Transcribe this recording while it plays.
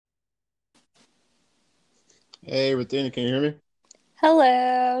Hey, Rathina, can you hear me?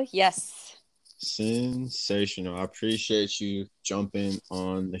 Hello. Yes. Sensational. I appreciate you jumping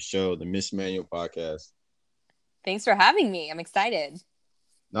on the show, the Miss Manual podcast. Thanks for having me. I'm excited.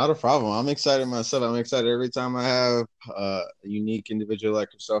 Not a problem. I'm excited myself. I'm excited every time I have a unique individual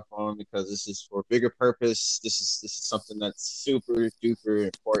like yourself on because this is for a bigger purpose. This is something that's super duper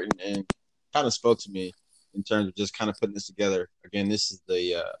important and kind of spoke to me in terms of just kind of putting this together. Again, this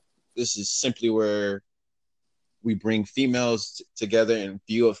is simply where we bring females together and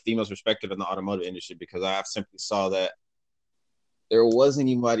view a female's perspective in the automotive industry because I simply saw that there wasn't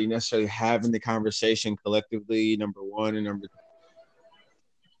anybody necessarily having the conversation collectively. Number one and number.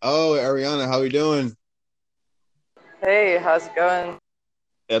 Oh, Ariana, how are you doing? Hey, how's it going?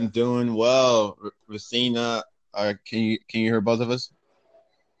 I'm doing well. Racina, can you hear both of us?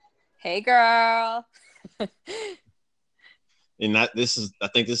 Hey, girl. And that this is I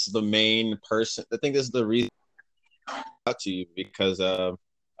think this is the main person. I think this is the reason I out to you because uh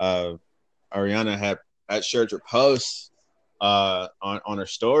Ariana had shared your post on her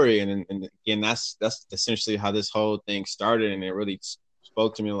story, and again that's essentially how this whole thing started, and it really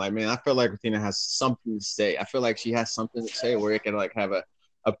spoke to me. Like, man, I feel like Athena has something to say. I feel like she has something to say where it can like have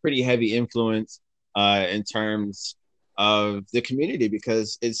a pretty heavy influence in terms of the community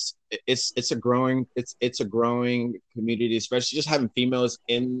because it's a growing it's a growing community, especially just having females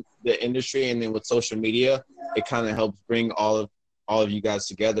in the industry, and then with social media, it kind of helps bring all of you guys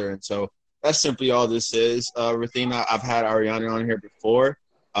together. And so that's simply all this is. Rathina, I've had Ariana on here before,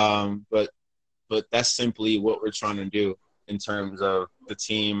 but that's simply what we're trying to do in terms of the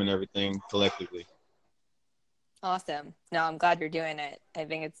team and everything collectively. Awesome. No, I'm glad you're doing it. I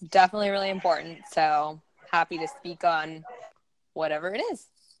think it's definitely really important. So happy to speak on whatever it is.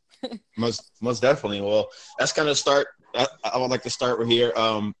 Most definitely. Well, that's kind of start. I would like to start with here.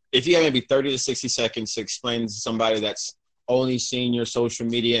 If you have maybe 30 to 60 seconds to explain to somebody that's only seen your social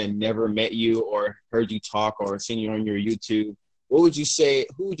media and never met you or heard you talk or seen you on your YouTube, what would you say?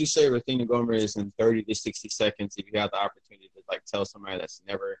 Who would you say Rathina Gomer is in 30 to 60 seconds if you have the opportunity to like tell somebody that's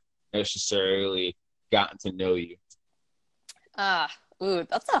never necessarily gotten to know you? Ah, ooh,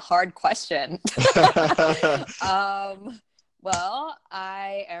 that's a hard question. um, well,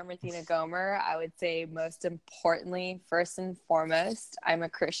 I am Rathina Gomer. I would say most importantly, first and foremost, I'm a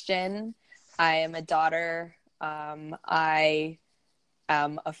Christian. I am a daughter. I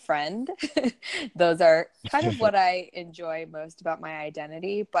a friend. Those are kind of what I enjoy most about my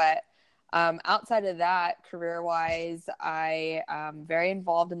identity. But outside of that, career wise, I am very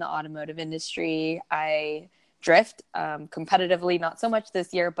involved in the automotive industry. I drift competitively, not so much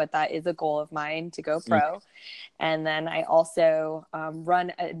this year, but that is a goal of mine to go pro. And then I also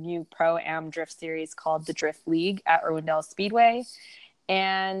run a new pro am drift series called the Drift League at Irwindale Speedway,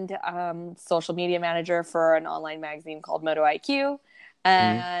 and social media manager for an online magazine called Moto IQ.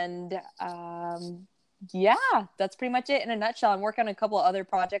 Mhm. And yeah, that's pretty much it in a nutshell. I'm working on a couple of other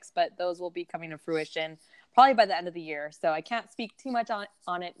projects, but those will be coming to fruition probably by the end of the year. So I can't speak too much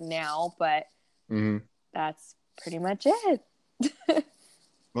on it now, but Mhm. that's pretty much it.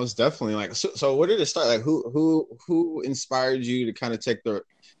 Most definitely. Like, so where did it start? Like, who inspired you to kind of take the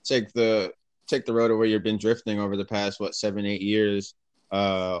take the road of where you've been drifting over the past what 7 8 years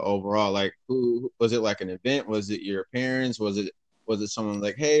overall? Like, who was it? Like an event? Was it your parents? Was it someone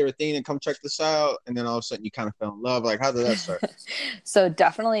like, hey, Rathina, come check this out? And then all of a sudden you kind of fell in love. Like, how did that start? So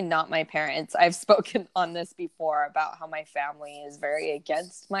definitely not my parents. I've spoken on this before about how my family is very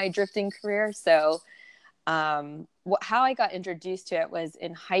against my drifting career. So how I got introduced to it was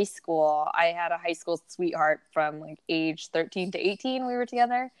in high school. I had a high school sweetheart from like age 13 to 18. We were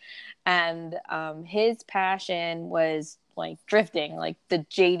together, and his passion was like drifting, like the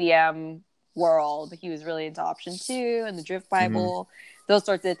JDM world. He was really into Option 2 and the Drift Mm-hmm. Bible, those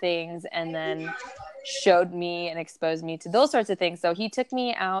sorts of things, and then showed me and exposed me to those sorts of things. So he took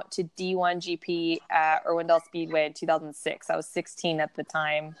me out to D1 GP at Irwindale Speedway in 2006. I was 16 at the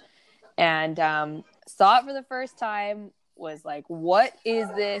time, and saw it for the first time. Was like, what is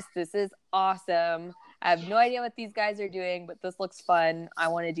this? This is awesome. I have no idea what these guys are doing, but this looks fun. I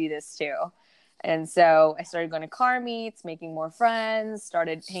want to do this too. And so I started going to car meets, making more friends,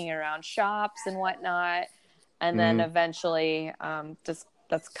 started hanging around shops and whatnot. And then Mm-hmm. eventually, just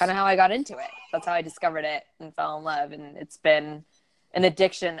that's kind of how I got into it. That's how I discovered it and fell in love. And it's been an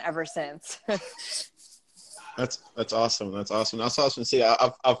addiction ever since. That's awesome. That's awesome. That's awesome to see.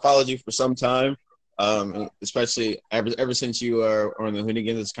 I've followed you for some time, especially ever since you are on the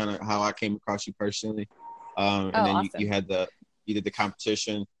Hoonigans. It's kind of how I came across you personally, Oh, and then you awesome. had you did the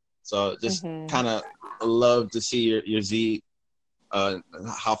competition. So just Mm-hmm. kind of love to see your Z,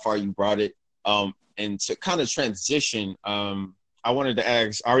 how far you brought it. And to kind of transition, I wanted to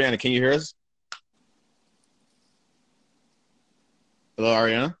ask Ariana, can you hear us? Hello,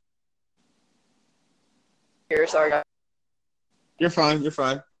 Ariana. Here, sorry. You're fine. You're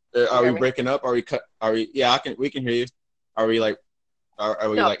fine. Are we Hear me? breaking up? Are we cut? Are we? Yeah, I can. We can hear you. Are we like? Are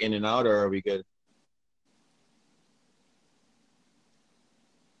we No. like in and out, or are we good?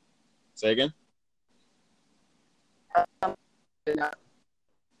 Say again.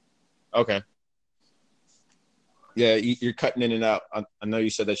 Okay. Yeah, you're cutting in and out. I know you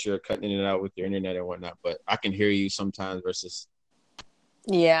said that you're cutting in and out with your internet and whatnot, but I can hear you sometimes versus.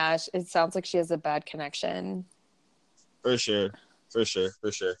 Yeah, it sounds like she has a bad connection. For sure.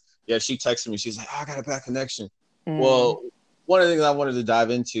 Yeah, she texted me. She's like, oh, I got a bad connection. Mm. Well, one of the things I wanted to dive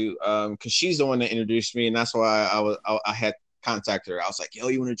into, because she's the one that introduced me, and that's why I had contacted her. I was like, yo,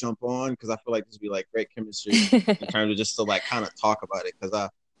 you want to jump on? Because I feel like this would be like great chemistry in terms of just to like kind of talk about it. Because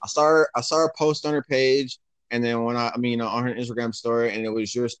I saw her post on her page, and then when on her Instagram story, and it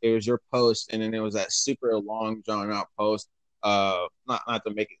was your post, and then it was that super long drawn out post. Not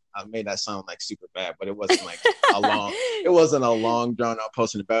to make it, I made that sound like super bad, but it wasn't like it wasn't a long drawn out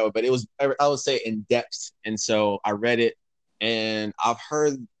post in the Bible, but it was, I would say, in depth. And so I read it, and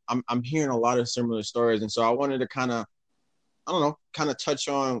I'm hearing a lot of similar stories, and so I wanted to kind of, I don't know, kind of touch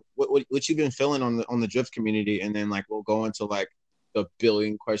on what you've been feeling on the drift community, and then like we'll go into like the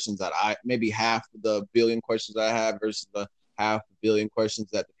billion questions that maybe half the billion questions I have versus the half a billion questions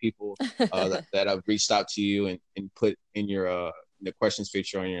that the people that have reached out to you and put in your the questions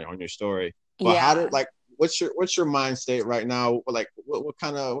feature on your story. But how did, like, what's your mind state right now? Like what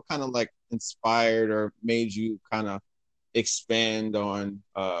kind of like inspired or made you kind of expand on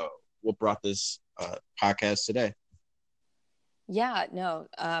what brought this podcast today? Yeah, no.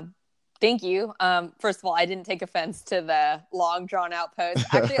 Thank you. First of all, I didn't take offense to the long drawn out post.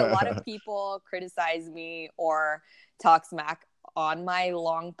 Actually, a lot of people criticize me or talk smack on my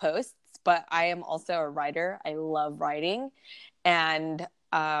long posts, but I am also a writer. I love writing. And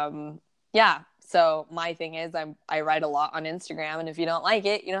yeah, so my thing is I write a lot on Instagram, and if you don't like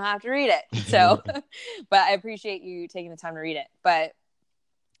it, you don't have to read it. So, but I appreciate you taking the time to read it. But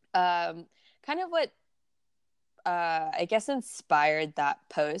kind of what I guess inspired that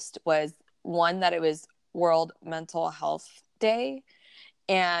post was one, that it was World Mental Health Day,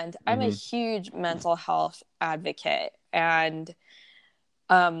 and I'm a huge mental health advocate. And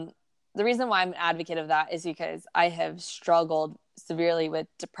the reason why I'm an advocate of that is because I have struggled severely with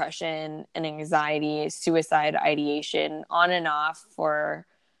depression and anxiety, suicide ideation on and off for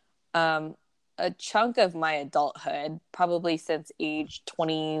a chunk of my adulthood, probably since age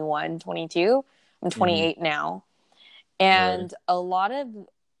 21, 22. I'm 28 now. And a lot of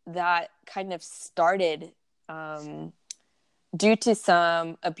that kind of started due to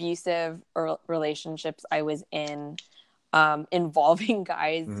some abusive relationships I was in, involving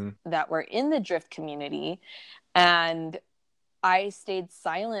guys that were in the drift community. And I stayed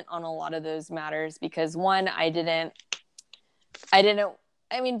silent on a lot of those matters because, one, I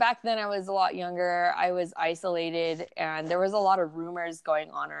mean, back then I was a lot younger. I was isolated, and there was a lot of rumors going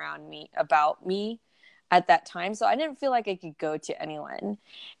on around me about me at that time. So I didn't feel like I could go to anyone.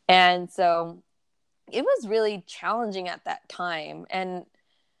 And so it was really challenging at that time. And,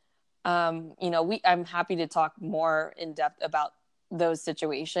 I'm happy to talk more in depth about those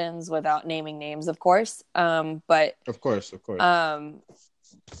situations without naming names, of course. But of course.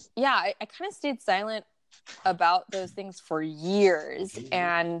 Yeah, I kind of stayed silent about those things for years.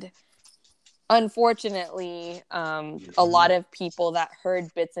 And unfortunately, a lot of people that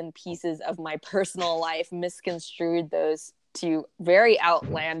heard bits and pieces of my personal life misconstrued those to very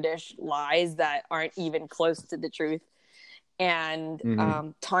outlandish lies that aren't even close to the truth,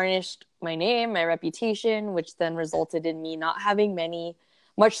 and tarnished my name, my reputation, which then resulted in me not having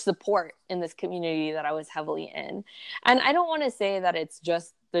much support in this community that I was heavily in. And I don't want to say that it's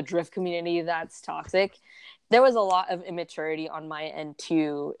just the drift community that's toxic. There was a lot of immaturity on my end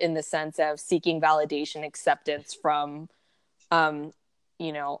too, in the sense of seeking validation, acceptance from,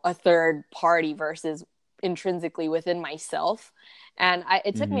 a third party versus intrinsically within myself. And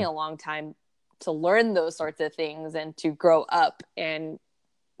it took me a long time to learn those sorts of things and to grow up and,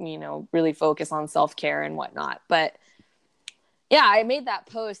 really focus on self-care and whatnot. But yeah, I made that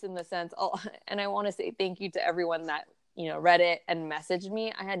post in the sense, and I want to say thank you to everyone that, read it and messaged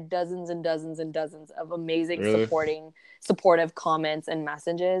me. I had dozens and dozens and dozens of amazing, supportive comments and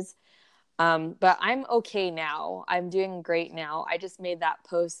messages. But I'm okay now. I'm doing great now. I just made that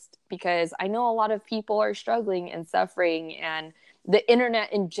post because I know a lot of people are struggling and suffering, and the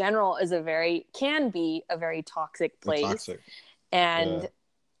internet in general can be a very toxic place. And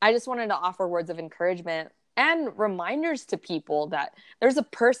I just wanted to offer words of encouragement and reminders to people that there's a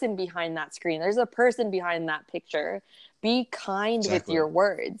person behind that screen. There's a person behind that picture. Be kind with your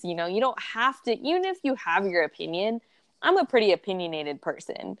words. You know, you don't have to, even if you have your opinion. I'm a pretty opinionated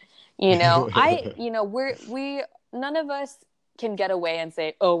person. You know, none of us can get away and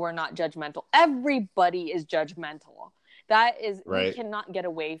say, oh, we're not judgmental. Everybody is judgmental. We cannot get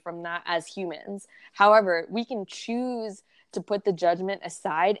away from that as humans. However, we can choose to put the judgment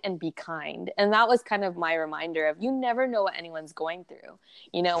aside and be kind. And that was kind of my reminder of, you never know what anyone's going through.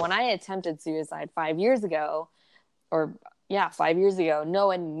 You know, when I attempted suicide 5 years ago, 5 years ago, no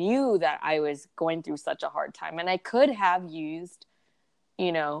one knew that I was going through such a hard time. And I could have used,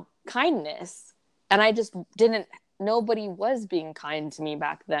 kindness. And I just didn't, nobody was being kind to me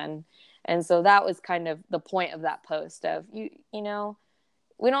back then. And so that was kind of the point of that post of, we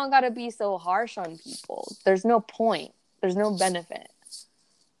don't got to be so harsh on people. There's no point. There's no benefit.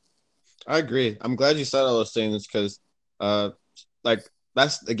 I agree. I'm glad you said all those things because,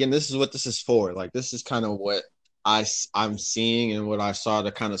 this is what this is for. Like, this is kind of what I'm seeing and what I saw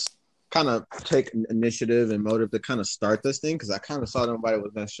to kind of take initiative and motive to kind of start this thing, because I kind of saw nobody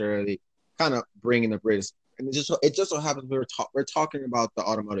was necessarily kind of bringing the greatest. And it just so happens we're talking about the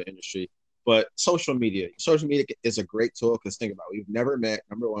automotive industry, but social media is a great tool because think about it, we've never met.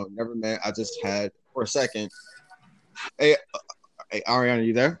 Number one, we've never met. I just had for a second. Hey, Ariana,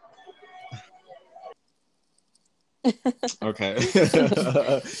 you there? Okay.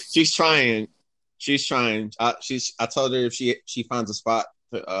 She's trying. I told her if she finds a spot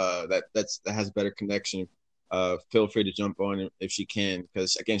that has better connection, feel free to jump on it if she can,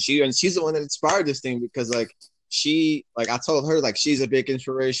 because again, she's the one that inspired this thing, because I told her, like, she's a big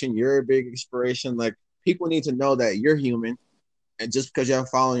inspiration, you're a big inspiration. Like, people need to know that you're human, and just because you have a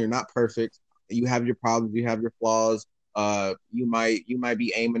following, you're not perfect. You have your problems, you have your flaws. You might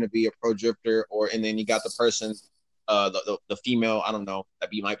be aiming to be a pro drifter, and then you got the person, the female, I don't know, that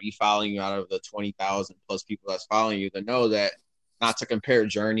might be following you out of the 20,000 plus people that's following you, to know that not to compare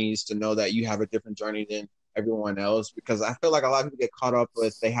journeys, to know that you have a different journey than everyone else. Because I feel like a lot of people get caught up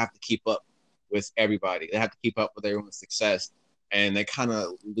with, they have to keep up with everybody. They have to keep up with everyone's success. And they kind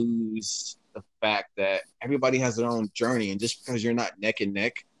of lose the fact that everybody has their own journey. And just because you're not neck and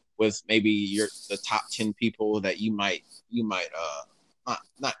neck with maybe the top 10 people that you might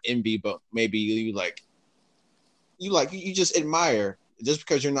not envy, but maybe you just admire, just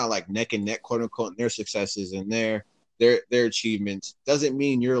because you're not like neck and neck, quote unquote, in their successes and their achievements, doesn't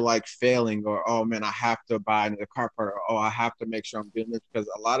mean you're like failing, or, oh man, I have to buy another car part, or, oh, I have to make sure I'm doing this. Because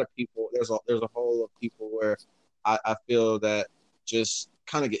a lot of people, there's a whole of people where I feel that just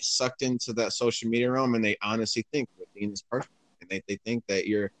kind of get sucked into that social media realm, and they honestly think that being is perfect, and they think that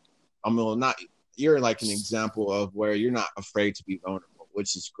you're like an example of where you're not afraid to be vulnerable,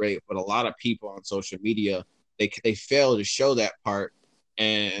 which is great. But a lot of people on social media, they fail to show that part,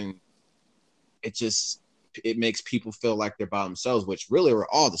 and it makes people feel like they're by themselves, which really we're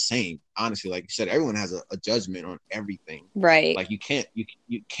all the same. Honestly, like you said, everyone has a judgment on everything. Right. Like you can't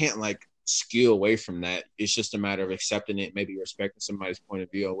like skew away from that. It's just a matter of accepting it, maybe respecting somebody's point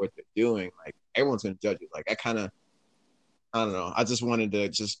of view or what they're doing. Like, everyone's going to judge you. Like, I don't know. I just wanted to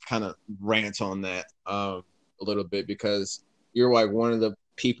just kind of rant on that a little bit, because you're like one of the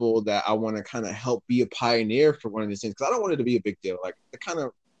people that I want to kind of help be a pioneer for one of these things, because I don't want it to be a big deal. Like, to kind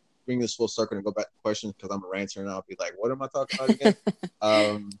of bring this full circle and go back to questions, because I'm a ranter and I'll be like, what am I talking about again?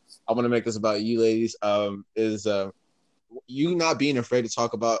 I want to make this about you ladies. Is you not being afraid to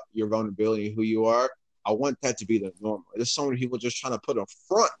talk about your vulnerability, who you are. I want that to be the normal. There's so many people just trying to put a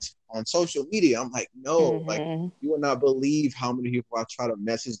front on social media. I'm like, no, like, you will not believe how many people I try to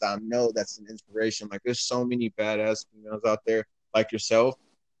message that I know that's an inspiration. Like, there's so many badass females out there like yourself.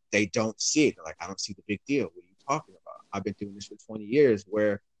 They don't see it. They're like, I don't see the big deal. What are you talking about? I've been doing this for 20 years,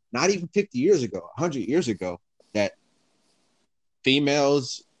 where not even 50 years ago, 100 years ago, that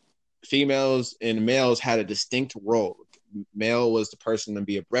females and males had a distinct role. Male was the person to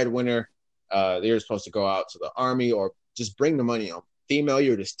be a breadwinner. They were supposed to go out to the army or just bring the money home. Female,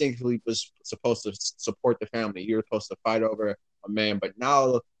 you're distinctly was supposed to support the family. You're supposed to fight over a man. But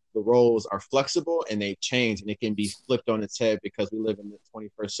now the roles are flexible and they change, and it can be flipped on its head because we live in the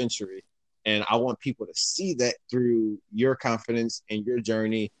 21st century. And I want people to see that through your confidence and your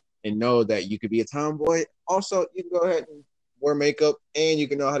journey, and know that you could be a tomboy. Also, you can go ahead and wear makeup, and you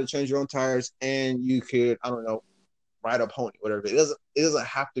can know how to change your own tires, and you could, I don't know, ride a pony, whatever. It doesn't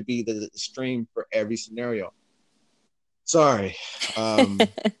have to be the extreme for every scenario. Sorry.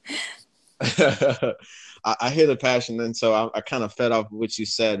 I hear the passion, and so I kind of fed off what you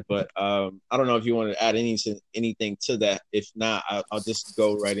said, but I don't know if you want to add anything to that. If not, I'll just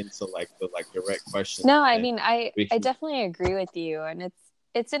go right into like the direct question. No, I mean, we I can, definitely agree with you, and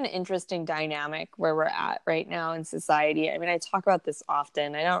it's an interesting dynamic where we're at right now in society. I mean, I talk about this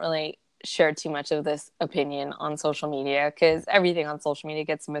often. I don't really share too much of this opinion on social media because everything on social media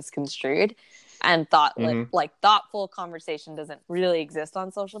gets misconstrued, and thoughtful conversation doesn't really exist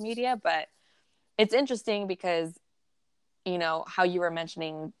on social media. But it's interesting because, you know, how you were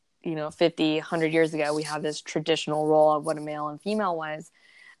mentioning, you know, 50, 100 years ago, we had this traditional role of what a male and female was.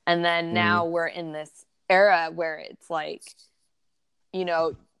 And then now we're in this era where it's like, you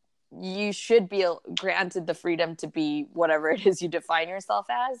know, you should be granted the freedom to be whatever it is you define yourself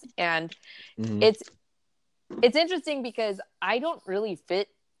as. And it's interesting because I don't really fit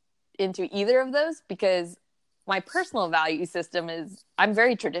into either of those because my personal value system is I'm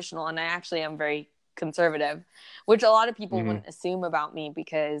very traditional and I actually am very conservative, which a lot of people wouldn't assume about me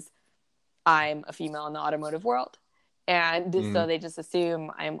because I'm a female in the automotive world. And so they just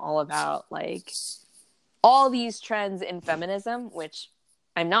assume I'm all about like all these trends in feminism, which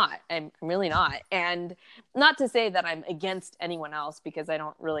I'm not. I'm really not. And not to say that I'm against anyone else because I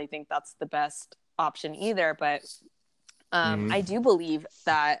don't really think that's the best option either. But I do believe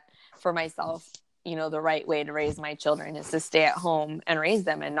that for myself, you know, the right way to raise my children is to stay at home and raise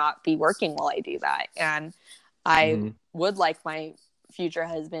them and not be working while I do that. And I would like my future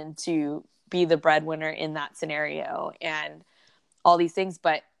husband to be the breadwinner in that scenario and all these things.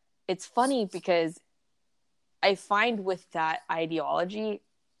 But it's funny because I find with that ideology,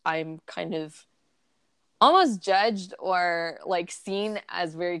 I'm kind of almost judged or like seen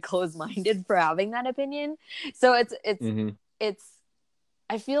as very closed-minded for having that opinion. So it's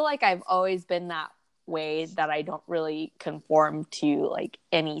I feel like I've always been that way, that I don't really conform to like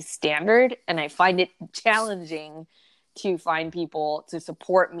any standard, and I find it challenging to find people to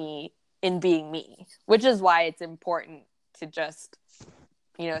support me in being me, which is why it's important to just,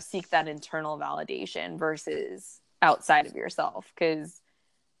 you know, seek that internal validation versus outside of yourself, because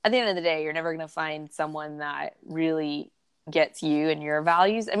at the end of the day, you're never going to find someone that really gets you and your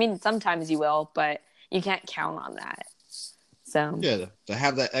values. I mean, sometimes you will, but you can't count on that. So yeah, to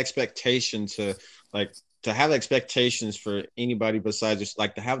have that expectation to have expectations for anybody besides just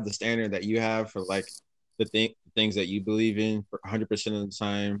like to have the standard that you have for like things that you believe in for 100% of the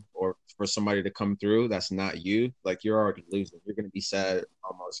time, or for somebody to come through that's not you, like you're already losing. You're going to be sad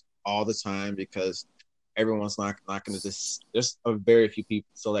almost all the time because everyone's not going to just a very few people,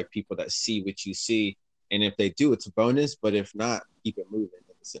 select people that see what you see, and if they do, it's a bonus. But if not, keep it moving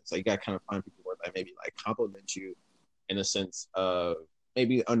in a sense. Like you got to kind of find people where they maybe like compliment you in a sense of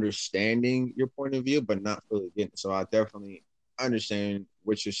maybe understanding your point of view, but not fully getting it. So I definitely understand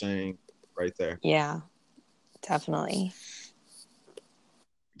what you're saying right there. yeah, definitely.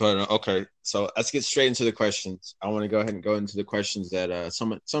 But okay, so let's get straight into the questions. I want to go ahead and go into the questions that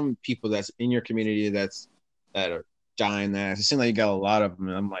some people that's in your community that are dying that. It seems like you got a lot of them,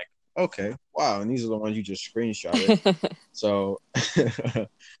 and I'm like, okay, wow, and these are the ones you just screenshotted. So,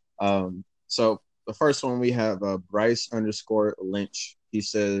 so the first one we have Bryce_Lynch. He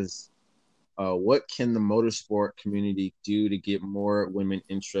says, "What can the motorsport community do to get more women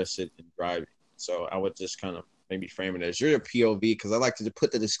interested in driving?" So I would just kind of maybe frame it as your POV, because I like to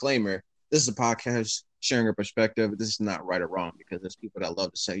put the disclaimer: this is a podcast sharing a perspective. This is not right or wrong, because there's people that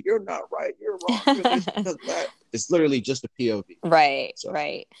love to say you're not right, you're wrong, you're this, because that. It's literally just a POV. Right, so.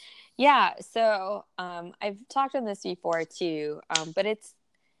 Right. Yeah. So I've talked on this before too, but it's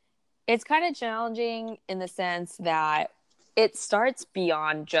kind of challenging in the sense that it starts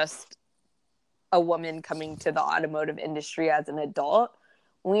beyond just a woman coming to the automotive industry as an adult.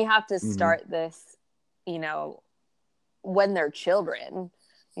 We have to start this, you know, when they're children,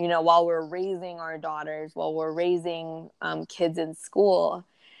 you know, while we're raising our daughters, while we're raising kids in school.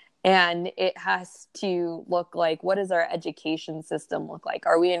 And it has to look like, what does our education system look like?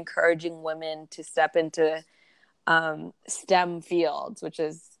 Are we encouraging women to step into STEM fields, which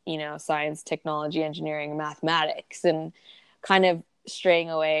is, you know, science, technology, engineering, mathematics, and kind of straying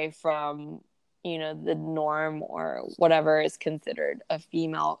away from, you know, the norm or whatever is considered a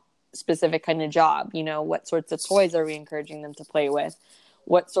female specific kind of job? You know, what sorts of toys are we encouraging them to play with?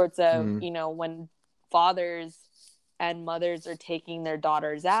 What sorts of, you know, when fathers and mothers are taking their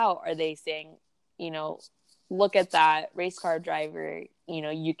daughters out, are they saying, you know, look at that race car driver, you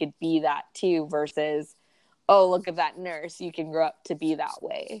know, you could be that too, versus, oh, look at that nurse, you can grow up to be that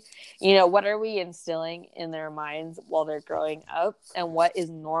way. You know, what are we instilling in their minds while they're growing up, and what is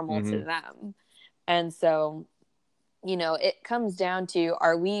normal to them? And so it comes down to,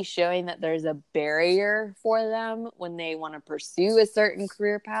 are we showing that there's a barrier for them when they want to pursue a certain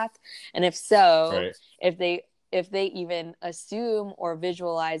career path? And if so, Right. if they even assume or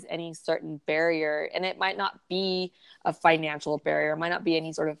visualize any certain barrier, and it might not be a financial barrier, it might not be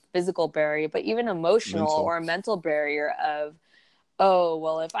any sort of physical barrier, but even emotional or a mental barrier of, oh,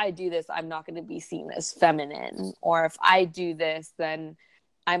 well, if I do this, I'm not going to be seen as feminine. Or if I do this, then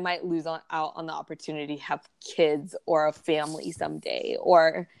I might lose out on the opportunity to have kids or a family someday.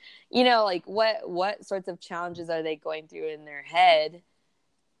 Or, like what sorts of challenges are they going through in their head?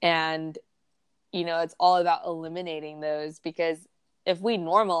 And, it's all about eliminating those, because if we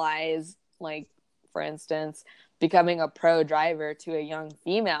normalize, like, for instance, becoming a pro driver to a young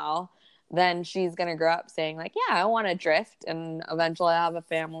female, then she's going to grow up saying, like, yeah, I want to drift and eventually I'll have a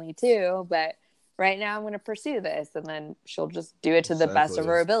family too. But right now I'm going to pursue this. And then she'll just do it to the best of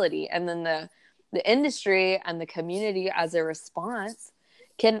her ability. And then the industry and the community as a response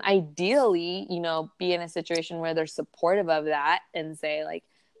can ideally, be in a situation where they're supportive of that and say, like,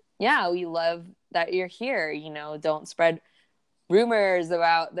 yeah, we love that you're here. Don't spread rumors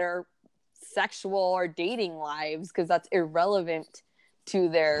about their sexual or dating lives, because that's irrelevant to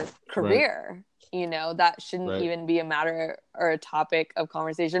their career. Right. That shouldn't even be a matter or a topic of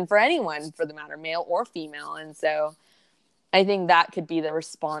conversation for anyone, for the matter, male or female. And so I think that could be the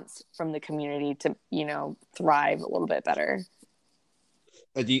response from the community to, thrive a little bit better.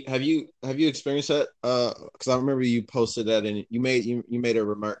 Have you experienced that? Because I remember you posted that, and you made a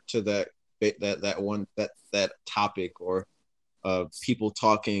remark to that topic, or people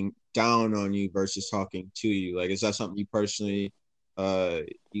talking down on you versus talking to you. Like, is that something you personally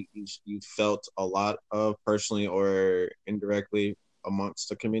you felt a lot of, personally or indirectly, amongst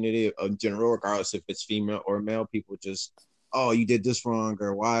the community in general, regardless if it's female or male? People just, oh, you did this wrong,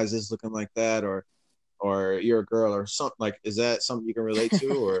 or why is this looking like that, or you're a girl, or something. Like, is that something you can relate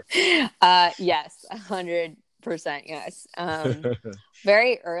to? Or yes, 100% yes.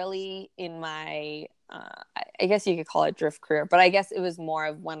 Very early in my I guess you could call it drift career, but I guess it was more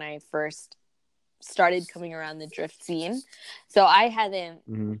of when I first started coming around the drift scene. So I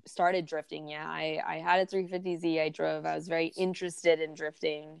hadn't started drifting yet. I had a 350Z I drove. I was very interested in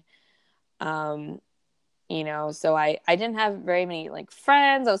drifting. So I didn't have very many, like,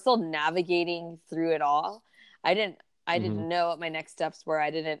 friends. I was still navigating through it all. I didn't know what my next steps were.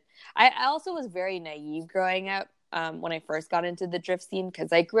 I also was very naive growing up when I first got into the drift scene,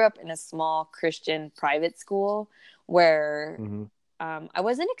 because I grew up in a small Christian private school where I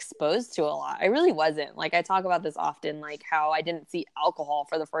wasn't exposed to a lot. I really wasn't. Like, I talk about this often, like how I didn't see alcohol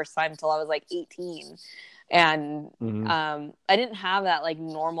for the first time until I was like 18. And I didn't have that, like,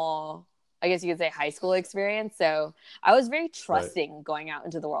 normal, I guess you could say, high school experience. So I was very trusting going out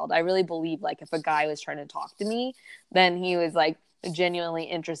into the world. I really believed, like, if a guy was trying to talk to me, then he was, like, genuinely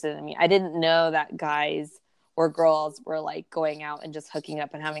interested in me. I didn't know that guys or girls were, like, going out and just hooking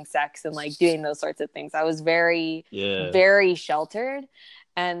up and having sex and, like, doing those sorts of things. I was very, very sheltered.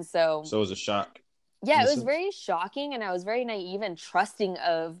 And so it was a shock. Yeah, it was very shocking. And I was very naive and trusting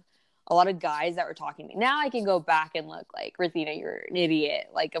of a lot of guys that were talking to me. Now I can go back and look like, Rethina, you're an idiot.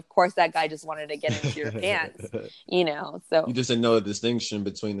 Like, of course that guy just wanted to get into your pants, so. You just didn't know the distinction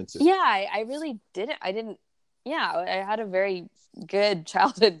between the two. Yeah, I really didn't. I had a very good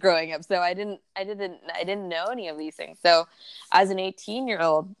childhood growing up. So I didn't know any of these things. So as an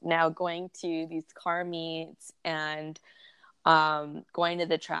 18-year-old now, going to these car meets and going to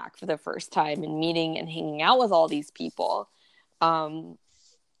the track for the first time and meeting and hanging out with all these people,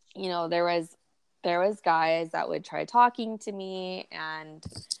 there was guys that would try talking to me, and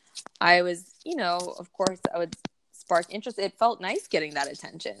I was, of course I would spark interest. It felt nice getting that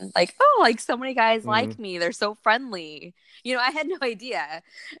attention. Like, oh, like, so many guys like me. They're so friendly. I had no idea.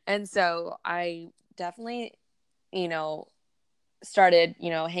 And so I definitely, started,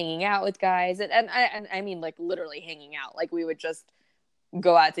 hanging out with guys. And I mean, like, literally hanging out. Like, we would just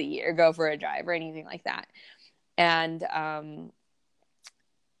go out to eat or go for a drive or anything like that. And,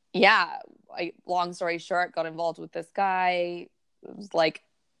 long story short, got involved with this guy. It was like,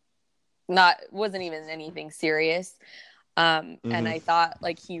 wasn't even anything serious. And I thought,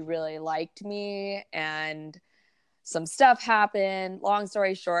 like, he really liked me, and some stuff happened. Long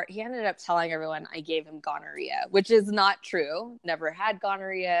story short, he ended up telling everyone I gave him gonorrhea, which is not true. Never had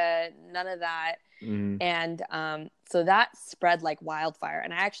gonorrhea, none of that. And so that spread like wildfire.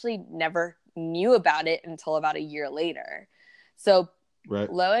 And I actually never knew about it until about a year later. So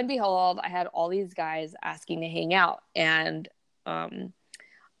lo and behold, I had all these guys asking to hang out. And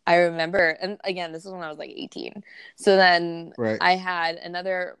I remember, and again, this is when I was like 18. So then I had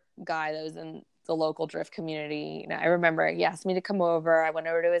another guy that was in the local drift community. I remember he asked me to come over. I went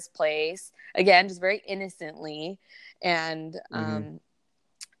over to his place again, just very innocently. And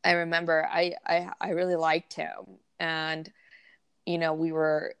I remember I really liked him, and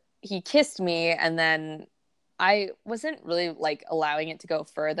he kissed me, and then I wasn't really like allowing it to go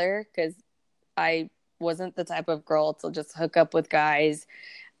further because I wasn't the type of girl to just hook up with guys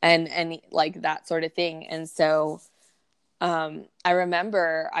and like that sort of thing. And so I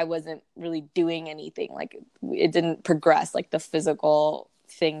remember I wasn't really doing anything. Like it didn't progress. Like the physical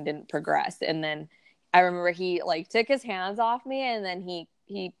thing didn't progress. And then I remember he like took his hands off me, and then he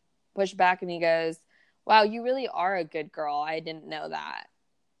pushed back and he goes, "Wow, you really are a good girl. I didn't know that."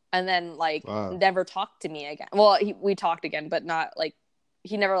 And then like never talked to me again. Well, we talked again, but not like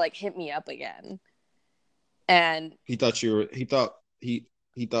he never like hit me up again. And he thought you were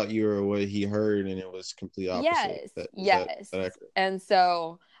what he heard, and it was complete opposite. Yes. And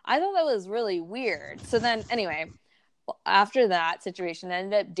so I thought that was really weird. So then anyway, after that situation, I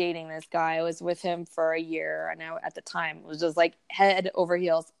ended up dating this guy. I was with him for a year, and at the time was just like head over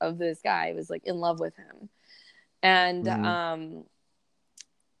heels of this guy. I was like in love with him. And I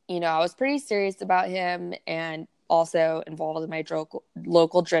was pretty serious about him, and also involved in my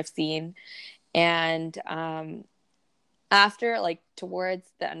local drift scene. And after like towards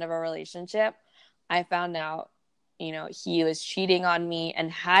the end of our relationship, I found out he was cheating on me and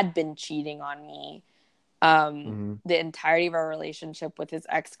had been cheating on me the entirety of our relationship with his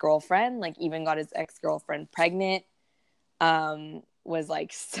ex-girlfriend, like even got his ex-girlfriend pregnant, was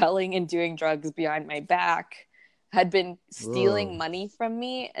like selling and doing drugs behind my back, had been stealing money from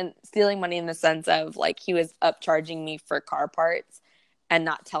me, and stealing money in the sense of like he was upcharging me for car parts and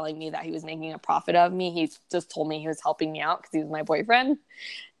not telling me that he was making a profit of me. He just told me he was helping me out because he was my boyfriend,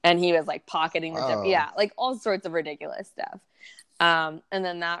 and he was like pocketing the tip. Yeah, like all sorts of ridiculous stuff. And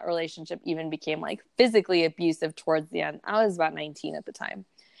then that relationship even became like physically abusive towards the end. I was about 19 at the time.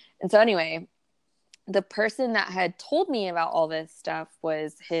 And so anyway, the person that had told me about all this stuff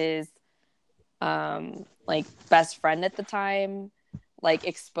was his like best friend at the time, like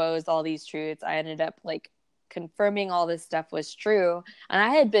exposed all these truths. I ended up like confirming all this stuff was true, and I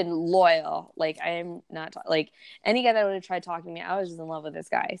had been loyal. Like I am not like any guy that would have tried talking to me, I was just in love with this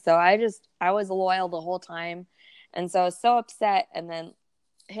guy. So I was loyal the whole time. And so I was so upset. And then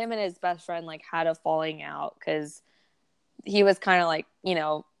him and his best friend like had a falling out because he was kind of like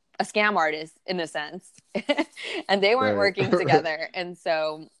a scam artist in a sense, and they weren't working together. And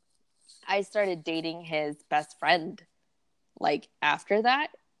so I started dating his best friend like after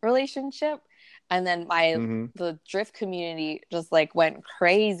that relationship. And then the drift community just like went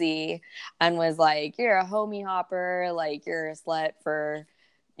crazy and was like, "You're a homie hopper, like you're a slut for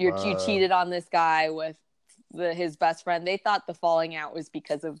you cheated on this guy with his best friend." They thought the falling out was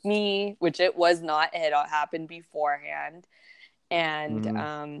because of me, which it was not. It had all happened beforehand. And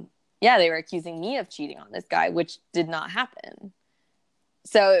they were accusing me of cheating on this guy, which did not happen.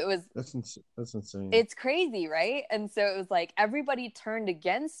 So it was that's insane. It's crazy, right? And so it was like everybody turned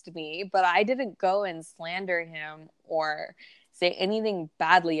against me, but I didn't go and slander him or say anything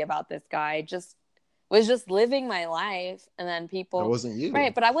badly about this guy. Was just living my life. And then people, that wasn't you,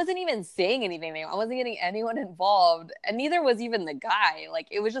 right? But I wasn't even saying anything. I wasn't getting anyone involved, and neither was even the guy. Like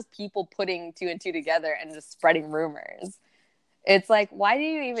it was just people putting two and two together and just spreading rumors. It's like, why do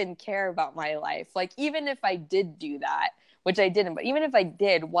you even care about my life? Like even if I did do that, which I didn't, but even if I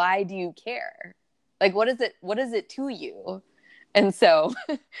did, why do you care? Like, what is it to you? And so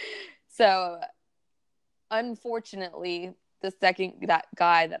unfortunately, the second that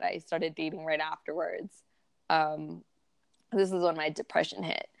guy that I started dating right afterwards, this is when my depression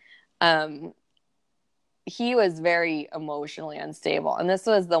hit. He was very emotionally unstable, and this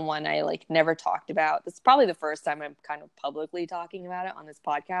was the one I like never talked about. This is probably the first time I'm kind of publicly talking about it on this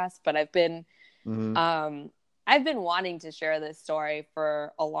podcast, but I've been wanting to share this story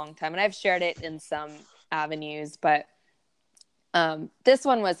for a long time, and I've shared it in some avenues, but this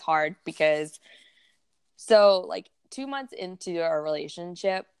one was hard because like 2 months into our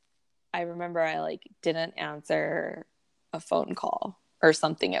relationship, I remember I like didn't answer a phone call or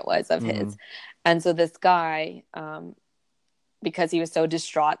something it was of his. And so this guy, because he was so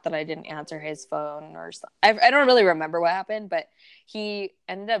distraught that I didn't answer his phone or I don't really remember what happened, but he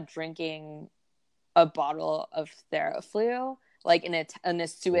ended up drinking a bottle of Theraflu, like in a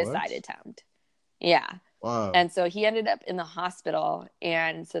suicide attempt. Yeah. Wow. And so he ended up in the hospital.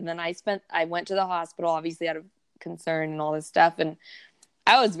 And so then I went to the hospital, obviously out of concern and all this stuff. And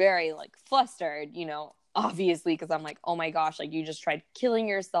I was very like flustered, obviously, because I'm like, oh my gosh, like you just tried killing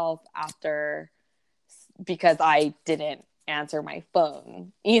yourself because I didn't answer my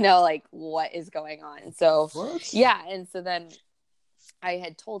phone, you know, like what is going on. So What? yeah, and so then I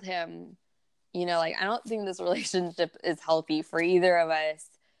had told him, you know, like I don't think this relationship is healthy for either of us.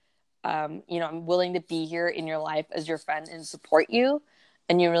 You know, I'm willing to be here in your life as your friend and support you,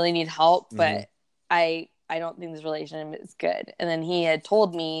 and you really need help, but I don't think this relationship is good. And then he had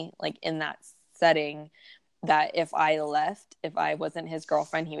told me, like in that setting, that if I left, if I wasn't his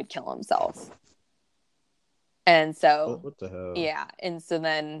girlfriend, he would kill himself. And so, What the hell? yeah. And so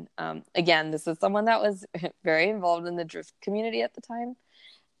then, again, this is someone that was very involved in the drift community at the time.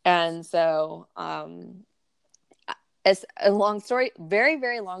 And so, as a long story, very,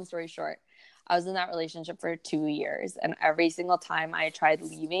 very long story short, I was in that relationship for 2 years. And every single time I tried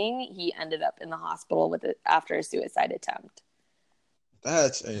leaving, he ended up in the hospital with it after a suicide attempt.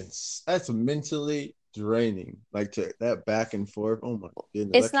 That's mentally draining. Like that back and forth. Oh my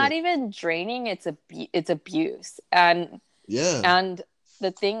goodness. It's not even draining, it's abuse. And Yeah.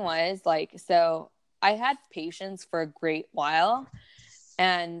 the thing was, like, so I had patience for a great while,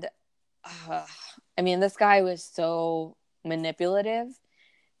 and I mean, this guy was so manipulative,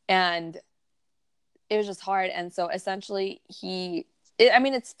 and it was just hard. And so essentially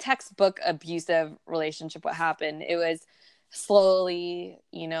it's textbook abusive relationship. What happened, it was slowly,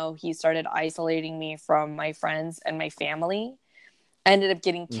 you know, he started isolating me from my friends and my family. I ended up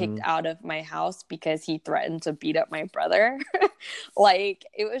getting kicked out of my house because he threatened to beat up my brother. Like,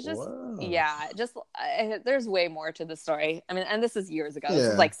 it was just, yeah, just, there's way more to the story. I mean, and this is years ago.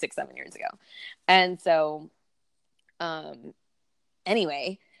 This is like 6-7 years ago. And so,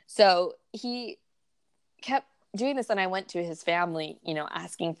 anyway, so he kept doing this, and I went to his family, you know,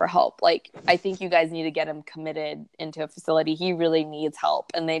 asking for help. Like, I think you guys need to get him committed into a facility. He really needs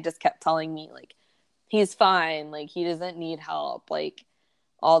help. And they just kept telling me, like, he's fine, like he doesn't need help, like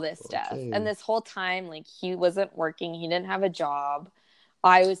all this stuff. And this whole time, like, he wasn't working, he didn't have a job.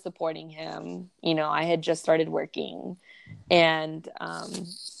 I was supporting him, you know, I had just started working. And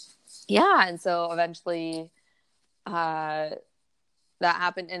yeah, and so eventually that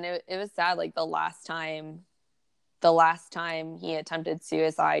happened. And it was sad. Like, the last time he attempted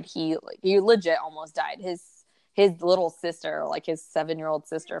suicide, he legit almost died. His little sister, like his 7-year-old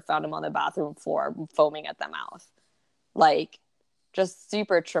sister, found him on the bathroom floor foaming at the mouth. Like, just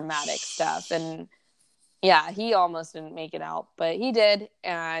super traumatic stuff. And yeah, he almost didn't make it out, but he did.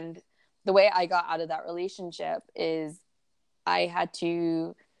 And the way I got out of that relationship is I had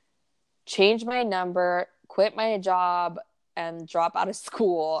to change my number, quit my job, and drop out of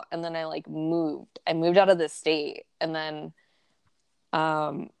school. And then I moved out of the state. And then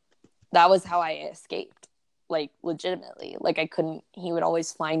that was how I escaped. Like, legitimately, like he would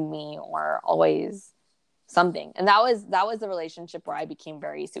always find me, or always something. And that was the relationship where I became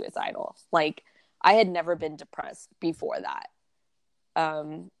very suicidal. Like, I had never been depressed before that.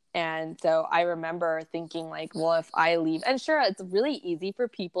 And so I remember thinking, like, well, if I leave, and sure, it's really easy for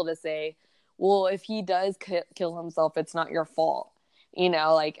people to say, well, if he does kill himself, it's not your fault. You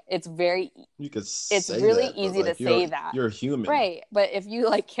know, like, it's really easy to say that. You're human. Right. But if you,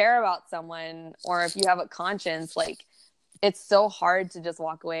 like, care about someone, or if you have a conscience, like, it's so hard to just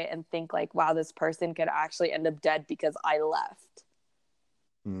walk away and think, like, wow, this person could actually end up dead because I left.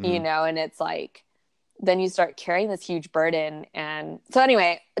 You know, and it's like, then you start carrying this huge burden. And so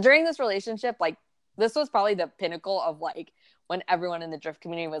anyway, during this relationship, like, this was probably the pinnacle of, like, when everyone in the drift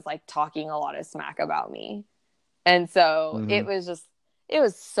community was, like, talking a lot of smack about me. And so it was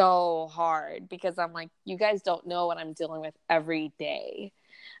so hard, because I'm like, you guys don't know what I'm dealing with every day.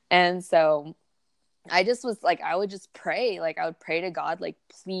 And so I just was like, I would just pray. Like, I would pray to God, like,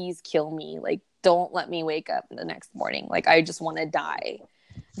 please kill me. Like, don't let me wake up the next morning. Like, I just want to die.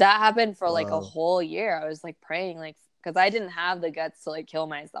 That happened for like a whole year. I was like praying, like, because I didn't have the guts to, like, kill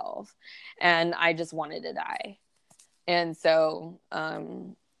myself, and I just wanted to die. And so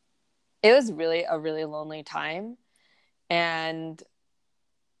it was really a really lonely time. And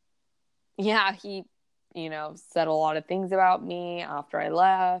yeah, he, you know, said a lot of things about me after I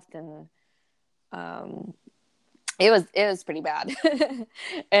left, and it was pretty bad.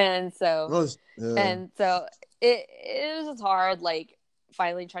 And so it was just hard, like,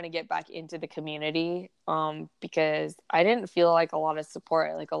 finally trying to get back into the community, because I didn't feel like a lot of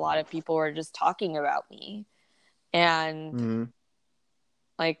support. Like, a lot of people were just talking about me. And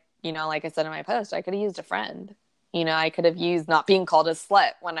like, you know, like I said in my post, I could have used a friend. You know, I could have used not being called a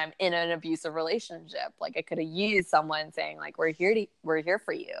slut when I'm in an abusive relationship. Like, I could have used someone saying, like, we're here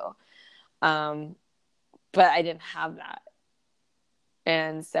for you. But I didn't have that.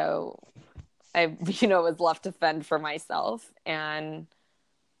 And so I, you know, was left to fend for myself. And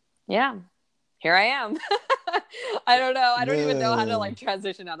yeah, here I am. I don't know. I don't even know how to Man,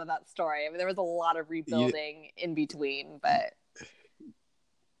 transition out of that story. I mean, there was a lot of you rebuilding in between, but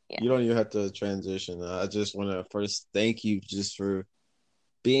yeah. you don't even have to transition. I just want to first thank you just for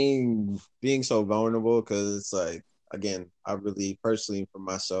being so vulnerable, because it's like, again, I really personally for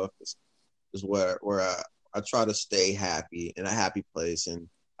myself is where I try to stay happy in a happy place, and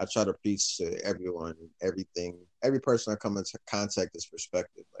I try to preach to everyone and everything. Every person I come into contact is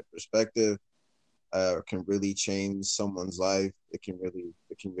perspective. Like perspective can really change someone's life. It could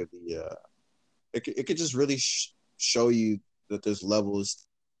just really show you that there's levels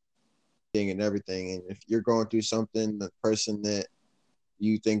and everything. And if you're going through something, the person that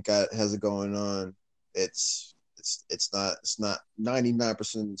you think has it going on, it's not 99%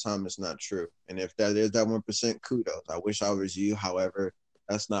 of the time it's not true. And if that is that 1%, kudos. I wish I was you. However,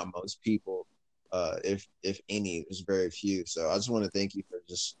 that's not most people. If any, there's very few. So I just want to thank you for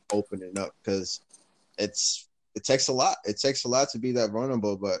just opening up, because it takes a lot. It takes a lot to be that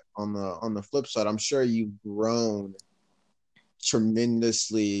vulnerable. But on the flip side, I'm sure you've grown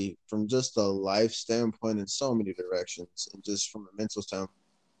tremendously from just a life standpoint in so many directions, and just from a mental standpoint,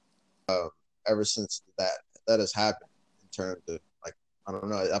 ever since that has happened. In terms of, like, I don't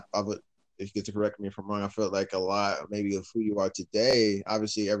know, I would, if you get to correct me if I'm wrong, I feel like a lot maybe of who you are today.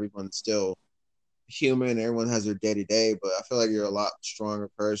 Obviously everyone's still human, everyone has their day to day, but I feel like you're a lot stronger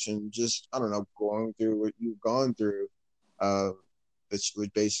person, just, I don't know, going through what you've gone through, uh which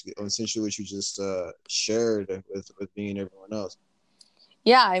basically essentially what you just shared with me and everyone else.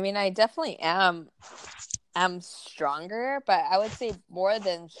 Yeah, I mean, I definitely am stronger, but I would say more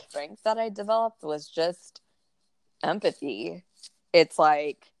than strength that I developed was just empathy. It's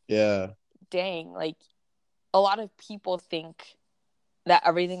like, Yeah. dang, like a lot of people think that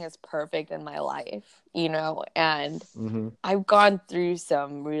everything is perfect in my life, and Mm-hmm. I've gone through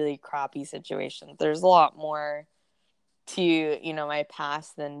some really crappy situations. There's a lot more to, my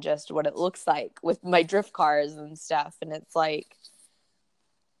past than just what it looks like with my drift cars and stuff. And it's like,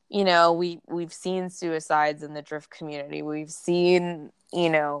 we've seen suicides in the drift community. We've seen,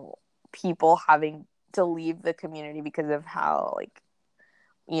 people having to leave the community because of how, like,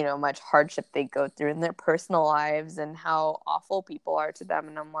 much hardship they go through in their personal lives and how awful people are to them.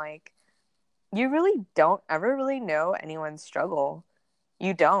 And I'm like, you really don't ever really know anyone's struggle.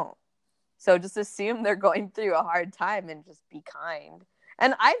 You don't. So just assume they're going through a hard time and just be kind.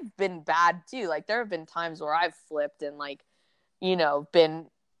 And I've been bad too. Like, there have been times where I've flipped and, like, been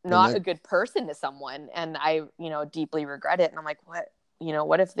not a Connect. good person to someone, and I, deeply regret it. And I'm like,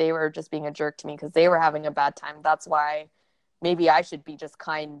 what if they were just being a jerk to me because they were having a bad time? That's why maybe I should be just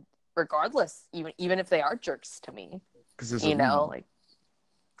kind regardless, even if they are jerks to me, Because there's a reason. like,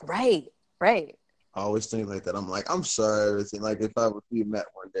 right, right. I always think like that. I'm like, I'm sorry, everything. Like if we met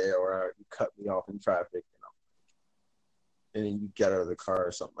one day, or you cut me off in traffic, and then you get out of the car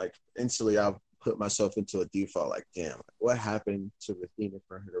or something, like instantly I'll put myself into a default, like, damn, like, what happened to Rathina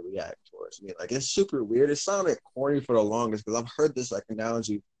for her to react towards me? Like, it's super weird. It sounded corny for the longest, because I've heard this like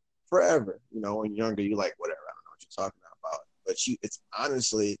analogy forever. When younger, you like, whatever, I don't know what you're talking about. But it's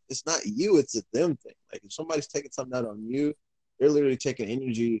honestly, it's not you, it's a them thing. Like, if somebody's taking something out on you, they're literally taking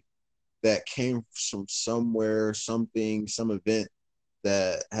energy that came from somewhere, something, some event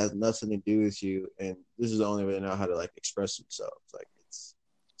that has nothing to do with you, and this is the only way they know how to, like, express themselves. Like, it's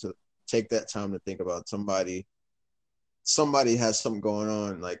to take that time to think about somebody has something going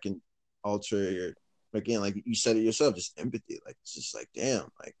on, like, in alter your, again, like you said it yourself, just empathy. Like, it's just like, damn,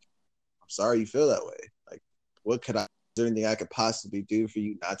 like, I'm sorry you feel that way. Like, what could I, is there anything I could possibly do for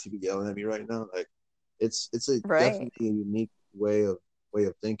you not to be yelling at me right now? Like, it's a Right. definitely a unique way of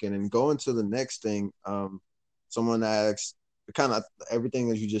thinking. And going to the next thing, someone asked, kind of everything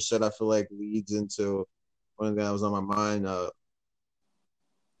that you just said, I feel like leads into one thing that was on my mind.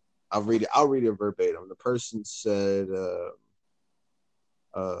 I'll read it verbatim. The person said,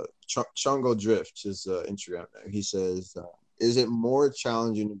 Chungo Drift is Instagram name. He says, is it more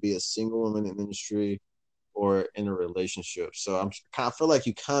challenging to be a single woman in the industry or in a relationship? So I feel like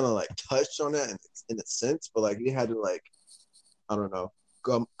you kind of like touched on that in a sense, but like you had to, like, I don't know,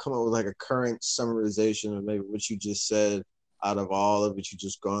 come up with like a current summarization of maybe what you just said out of all of it you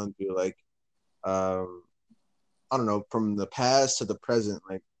just gone through. Like, um, I don't know, from the past to the present,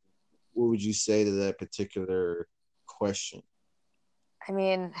 like, what would you say to that particular question? I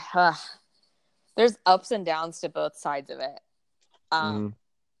mean, there's ups and downs to both sides of it. Mm-hmm.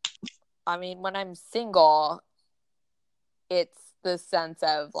 I mean, when I'm single, it's the sense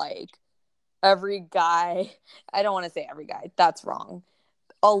of, like, every guy, I don't want to say every guy, that's wrong.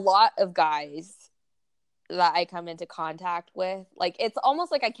 A lot of guys that I come into contact with, like, it's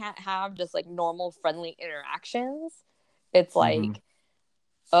almost like I can't have just like normal friendly interactions. It's like,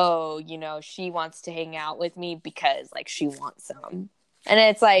 oh, you know, she wants to hang out with me because like she wants some. And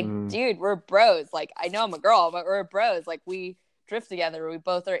it's like, dude, we're bros. Like, I know I'm a girl, but we're bros. Like, we drift together. We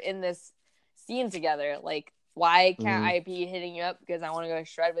both are in this scene together. Like, why can't I be hitting you up because I want to go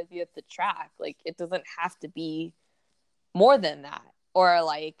shred with you at the track? Like, it doesn't have to be more than that. Or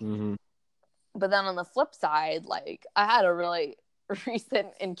like, but then on the flip side, like, I had a really recent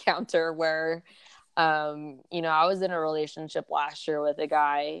encounter where, you know, I was in a relationship last year with a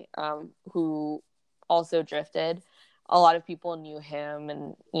guy who also drifted. A lot of people knew him,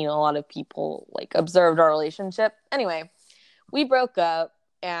 and, you know, a lot of people like observed our relationship. Anyway, we broke up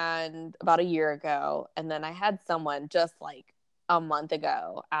and about a year ago, and then I had someone just like a month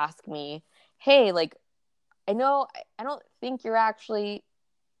ago ask me, hey, like, I know I don't think you're actually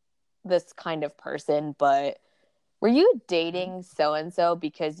this kind of person, but were you dating so and so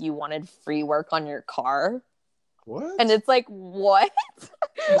because you wanted free work on your car? What? And it's like, what?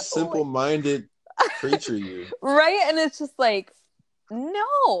 You simple-minded creature, you. Right? And it's just like,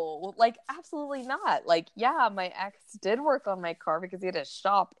 no, like, absolutely not. Like, yeah, my ex did work on my car because he had a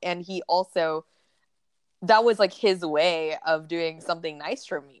shop, and he also, that was like his way of doing something nice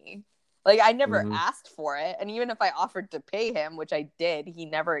for me. Like, I never asked for it, and even if I offered to pay him, which I did, he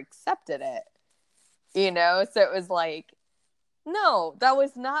never accepted it. You know? So it was like, no, that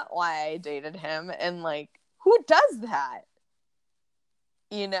was not why I dated him. And like, who does that?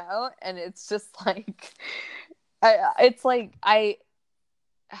 You know? And it's just like, it's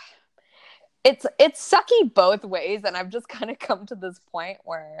sucky both ways. And I've just kind of come to this point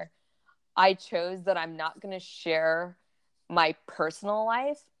where I chose that I'm not going to share my personal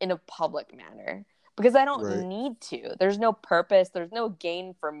life in a public manner because I don't need to. There's no purpose. There's no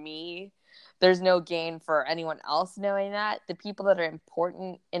gain for me. There's no gain for anyone else knowing that. The people that are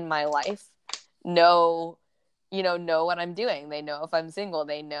important in my life know what I'm doing. They know if I'm single.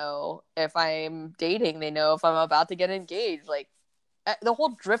 They know if I'm dating. They know if I'm about to get engaged. Like, the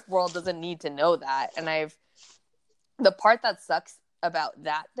whole drift world doesn't need to know that. And the part that sucks about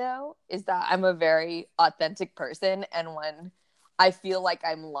that, though, is that I'm a very authentic person. And when I feel like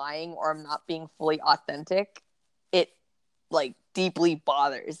I'm lying or I'm not being fully authentic, it like deeply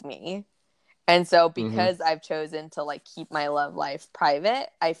bothers me. And so because I've chosen to like keep my love life private,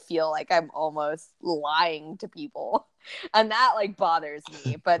 I feel like I'm almost lying to people. And that like bothers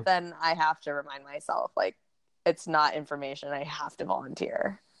me. But then I have to remind myself, like, it's not information I have to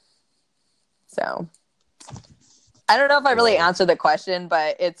volunteer. So I don't know if I really answered the question,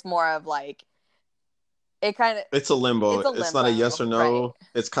 but it's more of like, it's a limbo. It's not a yes or no. Right.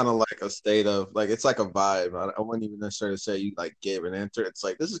 It's kind of like a state of like, it's like a vibe. I wouldn't even necessarily say you like gave an answer. It's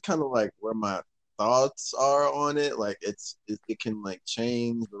like, this is kind of like where my thoughts are on it. Like it can like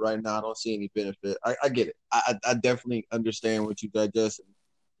change, but right now I don't see any benefit. I get it. I definitely understand what you digest.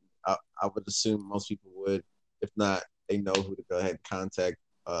 I would assume most people would. If not, they know who to go ahead and contact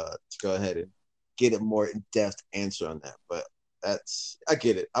to go ahead and get a more in-depth answer on that. But I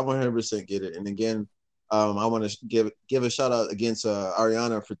get it. I 100% get it. And again, I want to give a shout out against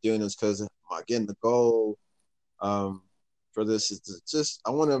Ariana for doing this because again, the goal for this is to just I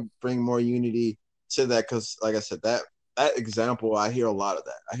want to bring more unity to that because, like I said, that example I hear a lot of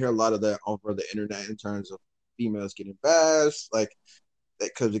that. I hear a lot of that over the internet in terms of females getting bashed, like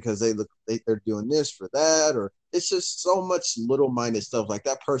because they're doing this for that, or it's just so much little-minded stuff. Like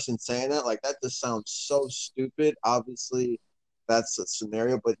that person saying that, like that just sounds so stupid. Obviously, that's a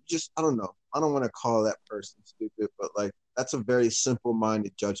scenario, but just I don't know. I don't want to call that person stupid, but like that's a very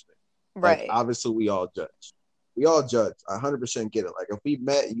simple-minded judgment. Right. Like obviously, we all judge. We all judge. I 100% get it. Like if we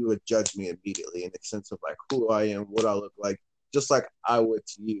met, you would judge me immediately in the sense of like who I am, what I look like, just like I would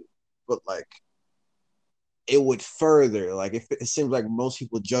to you. But like it would further, like if it seems like most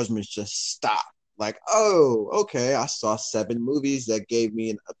people's judgments just stop. Like, oh, okay, I saw 7 movies that gave me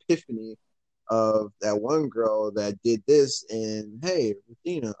an epiphany of that one girl that did this, and hey,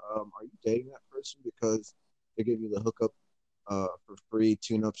 Regina, are you dating that person because they give you the hookup for free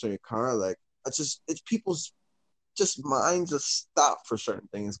tune-ups on your car? Like, it's people's just minds just stop for certain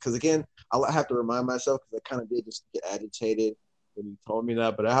things. Because again, I have to remind myself because I kind of did just get agitated when you told me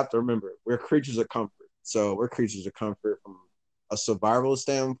that, but I have to remember we're creatures of comfort. So we're creatures of comfort from a survival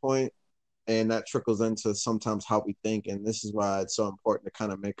standpoint, and that trickles into sometimes how we think. And this is why it's so important to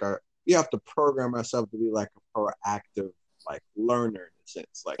kind of we have to program ourselves to be like a proactive, like learner in a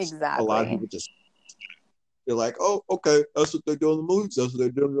sense. Like exactly. A lot of people just feel like, oh, okay, that's what they do in the movies. That's what they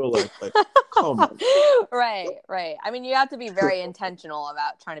do in real life. Like, Oh my. Right. I mean, you have to be very intentional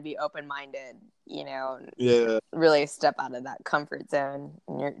about trying to be open-minded, and Yeah, really step out of that comfort zone.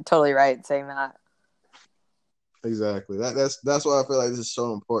 And you're totally right saying that. exactly. That's why I feel like this is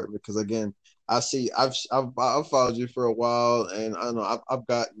so important because again, I've followed you for a while, and I know I've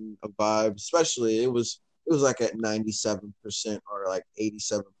gotten a vibe. Especially it was like at 97% or like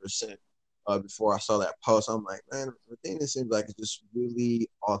 87%. Before I saw that post, I'm like, man, the thing that seems like it's just really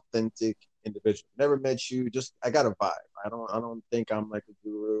authentic individual. Never met you, just I got a vibe. I don't think I'm like a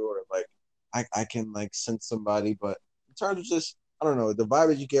guru or like I can like sense somebody, but in terms of just I don't know the vibe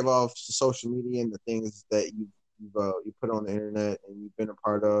that you give off to social media and the things that you put on the internet and you've been a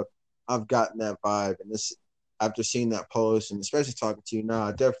part of. I've gotten that vibe, and this after seeing that post and especially talking to you now,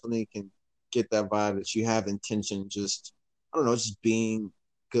 I definitely can get that vibe that you have intention. Just I don't know, just being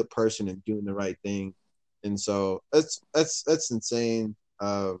a good person and doing the right thing, and so that's insane.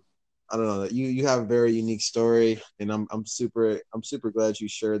 I don't know that you have a very unique story, and I'm super glad you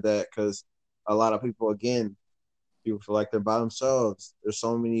shared that because a lot of people again people feel like they're by themselves. There's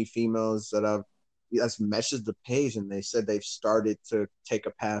so many females that's messaged the page and they said they've started to take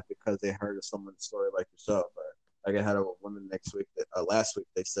a path because they heard of someone's story like yourself. Like I had a woman last week.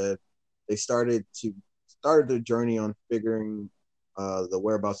 They said they started their journey on figuring the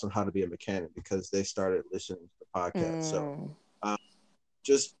whereabouts on how to be a mechanic because they started listening to the podcast. So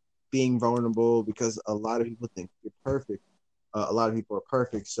just being vulnerable because a lot of people think you're perfect. A lot of people are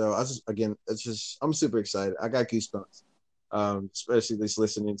perfect. So I'm super excited. I got goosebumps, especially just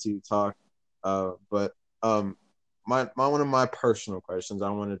listening to you talk. But my one of my personal questions I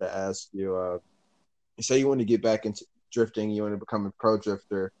wanted to ask you. You say you want to get back into drifting. You want to become a pro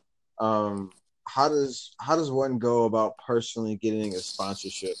drifter. How does one go about personally getting a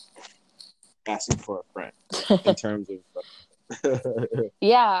sponsorship? Asking for a friend in terms of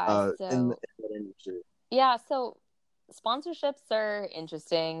Yeah. in So that industry. yeah. So sponsorships are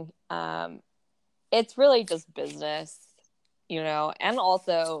interesting. It's really just business, and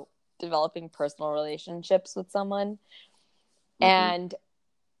also developing personal relationships with someone. Mm-hmm. And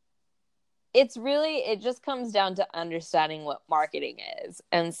it just comes down to understanding what marketing is.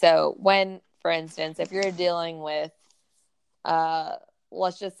 And so for instance, if you're dealing with, uh,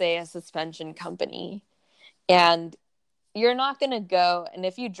 let's just say a suspension company, and you're not going to go, and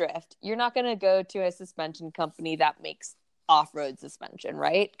if you drift, you're not going to go to a suspension company that makes off-road suspension,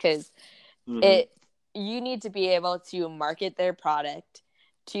 right? Because Mm-hmm. it you need to be able to market their product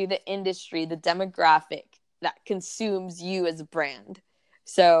to the industry, the demographic that consumes you as a brand.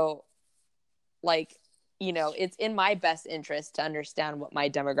 So like, it's in my best interest to understand what my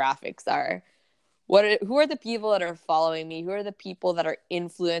demographics are. Who are the people that are following me? Who are the people that are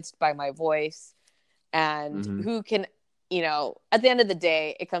influenced by my voice? And Mm-hmm. who can, at the end of the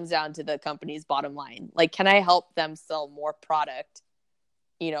day, it comes down to the company's bottom line. Like, can I help them sell more product,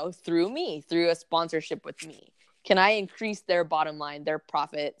 through a sponsorship with me? Can I increase their bottom line, their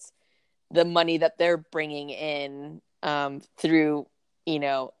profits, the money that they're bringing in through,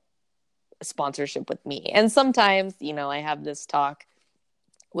 sponsorship with me? And sometimes, I have this talk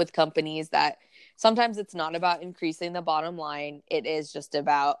with companies that sometimes it's not about increasing the bottom line. It is just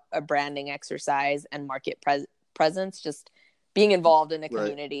about a branding exercise and market presence. Just being involved in a Right.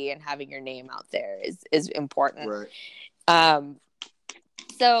 community and having your name out there is important. Right.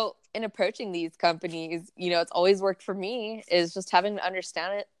 So in approaching these companies, it's always worked for me is just having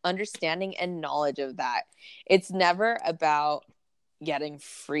an understanding and knowledge of that. It's never about getting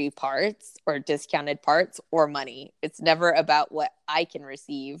free parts or discounted parts or money. It's never about what I can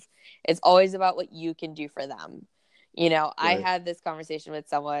receive. It's always about what you can do for them. I Right. had this conversation with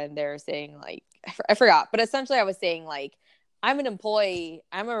someone. They were saying, like, I forgot, but essentially I was saying, like, I'm an employee.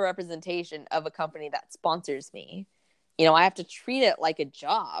 I'm a representation of a company that sponsors me. I have to treat it like a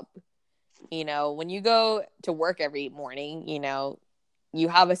job. When you go to work every morning, you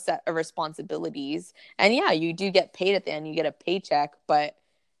have a set of responsibilities. And yeah, you do get paid at the end, you get a paycheck, but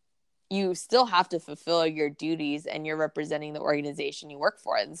you still have to fulfill your duties and you're representing the organization you work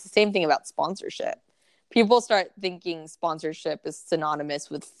for. And it's the same thing about sponsorship. People start thinking sponsorship is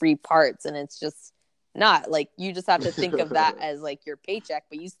synonymous with free parts, and it's just not. Like, you just have to think of that as like your paycheck,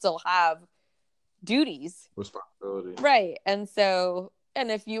 but you still have duties. Responsibility. Right. And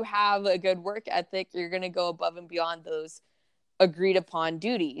if you have a good work ethic, you're going to go above and beyond those agreed upon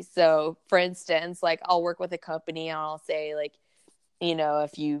duties. So for instance, like, I'll work with a company and I'll say, like,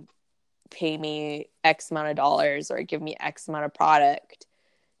 if you pay me X amount of dollars or give me X amount of product,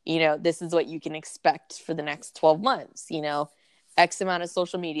 this is what you can expect for the next 12 months, X amount of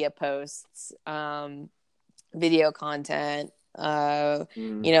social media posts, video content,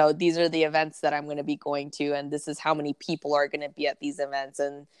 These are the events that I'm going to be going to, and this is how many people are going to be at these events,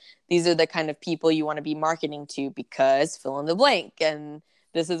 and these are the kind of people you want to be marketing to because fill in the blank. And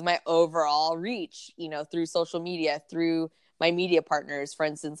this is my overall reach, through social media, through my media partners. For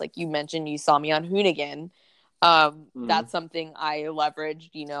instance, like you mentioned, you saw me on Hoonigan. That's something I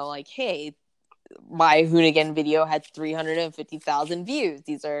leveraged, like, hey, my Hoonigan video had 350,000 views.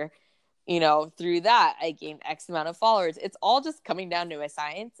 These are, through that, I gained X amount of followers. It's all just coming down to a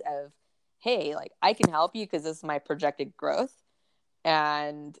science of, hey, like, I can help you because this is my projected growth.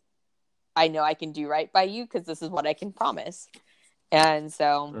 And I know I can do right by you because this is what I can promise. And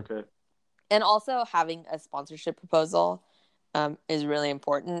so, okay. And also having a sponsorship proposal is really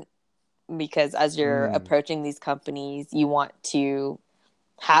important because as you're approaching these companies, you want to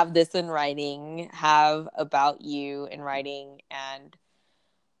have this in writing, have about you in writing, and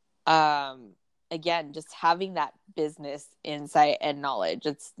again, just having that business insight and knowledge.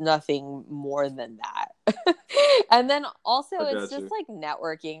 It's nothing more than that. And then also it's just like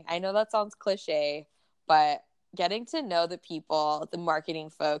networking. I know that sounds cliche, but getting to know the people, the marketing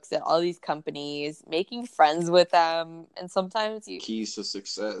folks at all these companies, making friends with them. And sometimes keys to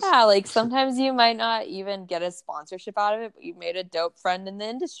success. Yeah, like sometimes you might not even get a sponsorship out of it, but you made a dope friend in the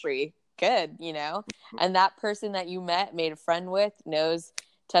industry. Good, and that person that you made a friend with knows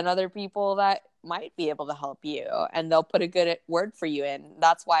 10 other people that might be able to help you, and they'll put a good word for you in.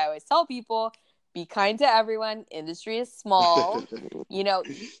 That's why I always tell people, be kind to everyone. Industry is small.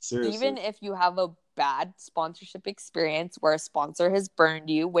 Even if you have a bad sponsorship experience where a sponsor has burned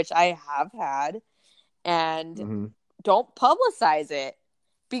you, which I have had, and don't publicize it,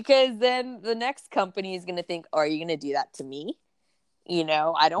 because then the next company is going to think, oh, are you going to do that to me?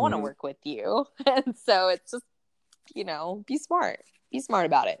 I don't want to work with you. And so it's just, be smart. Be smart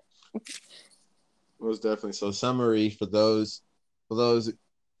about it. Most definitely. So summary for those that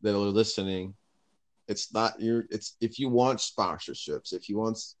are listening, it's not it's if you want sponsorships, if you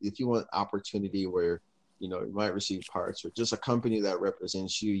want opportunity where you might receive parts, or just a company that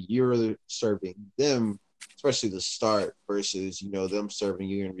represents you, you're serving them, especially the start, versus them serving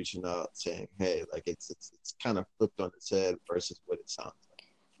you and reaching out saying, hey, like it's kind of flipped on its head versus what it sounds like.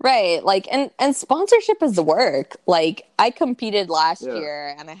 Right. Like, and sponsorship is work. Like, I competed last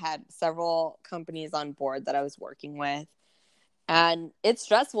year and I had several companies on board that I was working with. And it's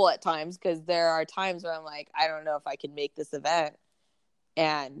stressful at times because there are times where I'm like, I don't know if I can make this event.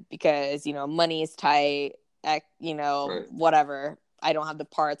 And because, money is tight, whatever. I don't have the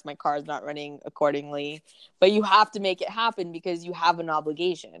parts. My car's not running accordingly. But you have to make it happen because you have an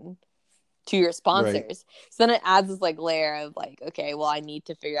obligation to your sponsors. Right. So then it adds this like layer of like, okay, well, I need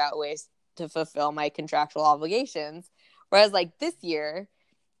to figure out ways to fulfill my contractual obligations. Whereas like this year,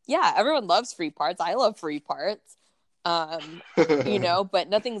 everyone loves free parts. I love free parts. But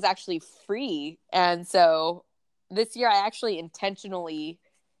nothing's actually free. And so this year I actually intentionally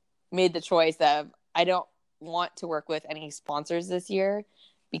made the choice of I don't want to work with any sponsors this year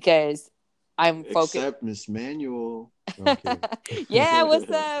because I'm focused. Except Miss Manual. Yeah, what's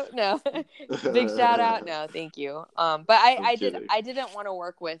up? No, big shout out. No, thank you. But I didn't want to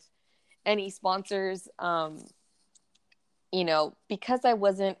work with any sponsors. Because I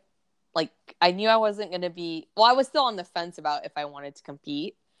wasn't I knew I wasn't going to be. Well, I was still on the fence about if I wanted to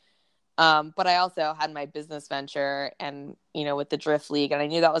compete. But I also had my business venture and with the Drift League, and I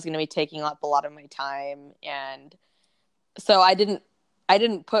knew that was going to be taking up a lot of my time, and so I didn't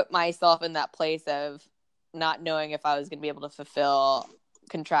put myself in that place of not knowing if I was going to be able to fulfill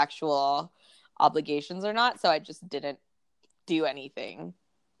contractual obligations or not. So I just didn't do anything.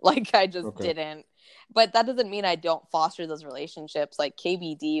 I just didn't. But that doesn't mean I don't foster those relationships. Like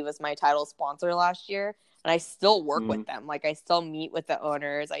KBD was my title sponsor last year, and I still work with them. I still meet with the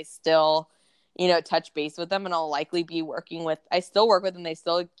owners. I still, touch base with them, and I'll likely be I still work with them. They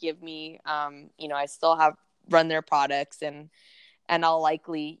still give me, I still have run their products, and I'll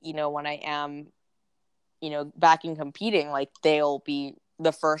likely, when I am, back in competing, they'll be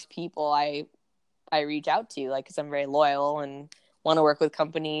the first people I reach out to, because I'm very loyal and want to work with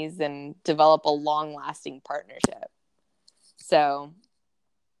companies and develop a long-lasting partnership. So,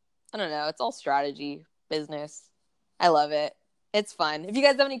 I don't know. It's all strategy, business. I love it. It's fun. If you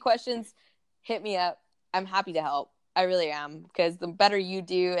guys have any questions, hit me up. I'm happy to help. I really am, because the better you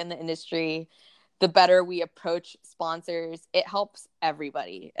do in the industry, the better we approach sponsors. It helps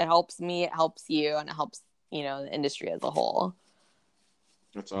everybody. It helps me, it helps you, and it helps, the industry as a whole.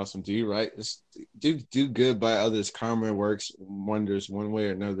 That's awesome. Do you do good by others? Karma works wonders one way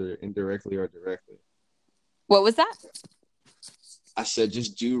or another, indirectly or directly. What was that? I said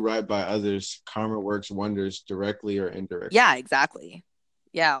just do right by others. Karma works wonders directly or indirectly. Yeah, exactly.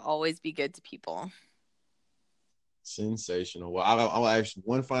 Yeah, always be good to people. Sensational. Well, I'll ask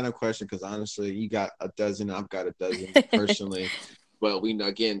one final question because honestly, you got a dozen, I've got a dozen personally. But we know,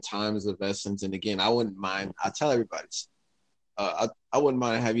 again, time is of essence. And again, I wouldn't mind. I tell everybody, I wouldn't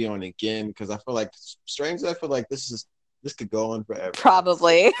mind having you on again because I feel like, strangely, I feel like this could go on forever.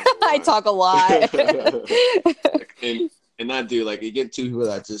 Probably. I talk a lot. and I do, like, you get two people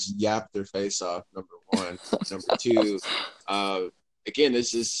that just yap their face off. Number one. Number two, again,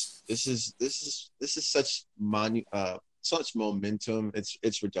 this is such such momentum.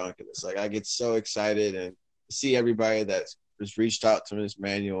 It's ridiculous. Like, I get so excited and see everybody that has reached out to Miss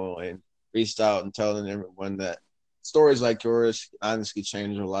Manual and reached out and telling everyone that stories like yours honestly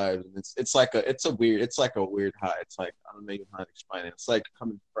change their lives. And it's like a weird high. It's like, I don't know how to explain it. It's like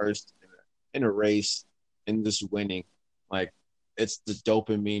coming first in a race and just winning. Like, it's the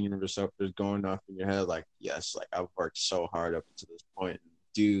dopamine receptors going off in your head. Like, yes, like I've worked so hard up to this point.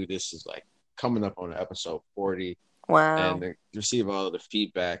 Dude, this is like coming up on episode 40. Wow. And to receive all of the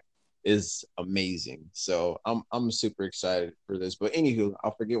feedback is amazing. So I'm super excited for this. But anywho,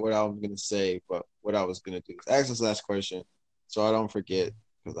 I'll forget what I was gonna say, but what I was gonna do is ask this last question so I don't forget,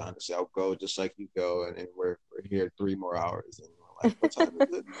 because honestly I'll go just like you go, and we're here 3 more hours and we're like, what time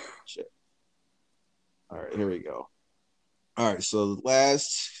is it? Shit. All right, here we go. All right, so the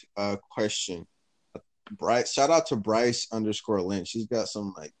last question. Bryce, shout out to Bryce_Lynch. She's got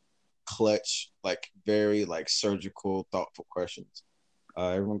some like clutch, like very like surgical, thoughtful questions.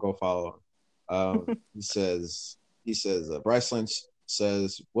 Everyone go follow him. He says, Bryce Lynch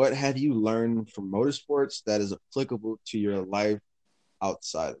says, what have you learned from motorsports that is applicable to your life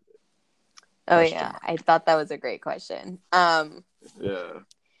outside of it? Oh, yeah. I thought that was a great question.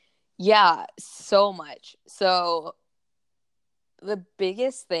 Yeah, so much. So the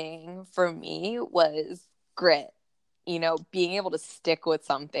biggest thing for me was grit, being able to stick with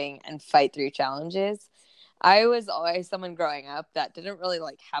something and fight through challenges. I was always someone growing up that didn't really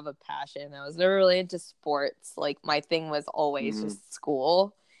like have a passion. I was never really into sports. Like, my thing was always just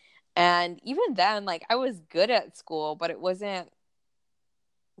school. And even then, like, I was good at school, but it wasn't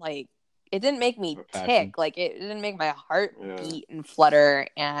like, it didn't make me tick. Like, it didn't make my heart beat and flutter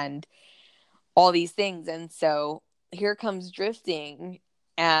and all these things. And so here comes drifting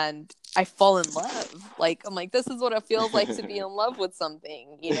and I fall in love. Like, I'm like, this is what it feels like to be in love with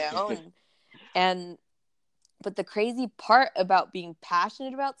something, and but the crazy part about being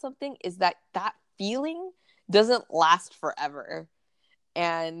passionate about something is that feeling doesn't last forever.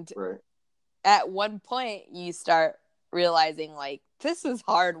 And at one point you start realizing, like, this is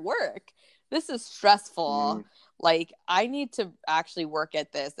hard work. This is stressful. Like, I need to actually work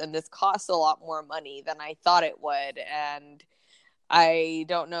at this, and this costs a lot more money than I thought it would. And I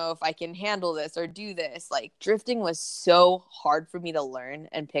don't know if I can handle this or do this. Like, drifting was so hard for me to learn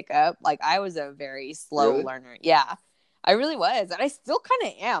and pick up. Like, I was a very slow learner. Yeah, I really was. And I still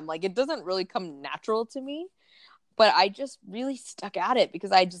kind of am. Like, it doesn't really come natural to me, but I just really stuck at it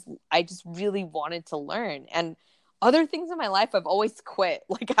because I just really wanted to learn. And other things in my life I've always quit,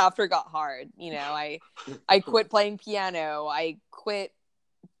 like, after it got hard. I quit playing piano. I quit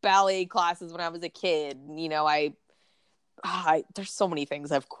ballet classes when I was a kid. There's so many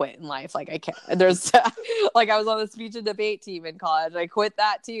things I've quit in life. Like, I can't, there's like, I was on the speech and debate team in college. I quit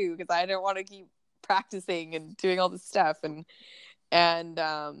that too because I didn't want to keep practicing and doing all this stuff. And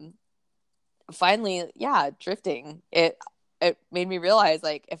finally, drifting, it made me realize,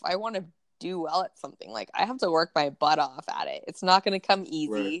 like, if I want to do well at something, like, I have to work my butt off at it. It's not going to come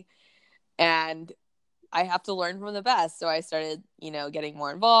easy. And I have to learn from the best. So I started, getting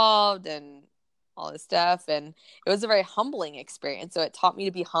more involved and all this stuff. And it was a very humbling experience. So it taught me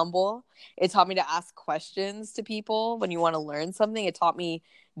to be humble. It taught me to ask questions to people when you want to learn something. It taught me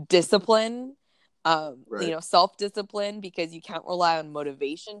discipline, self-discipline, because you can't rely on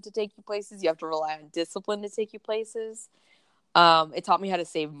motivation to take you places. You have to rely on discipline to take you places. It taught me how to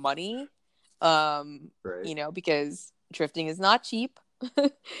save money, because drifting is not cheap. 20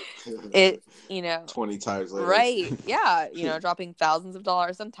 tires later. Right. Yeah. Dropping thousands of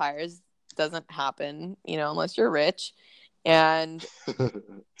dollars on tires doesn't happen, unless you're rich. And,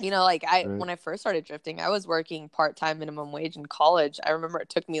 like, when I first started drifting, I was working part-time minimum wage in college. I remember it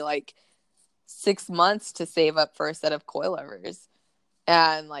took me like 6 months to save up for a set of coilovers.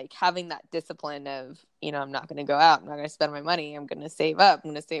 And, like, having that discipline of, I'm not going to go out. I'm not going to spend my money. I'm going to save up.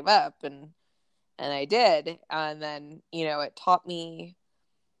 And I did. And then, it taught me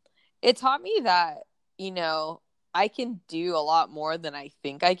that, I can do a lot more than I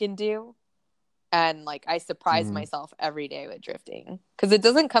think I can do. And like I surprise myself every day with drifting because it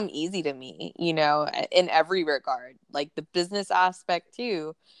doesn't come easy to me, you know, in every regard, like the business aspect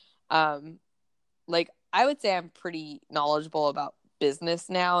too. Like I would say I'm pretty knowledgeable about business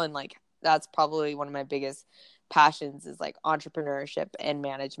now, and like that's probably one of my biggest passions is like entrepreneurship and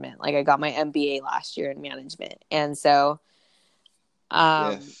management. Like I got my MBA last year in management, and so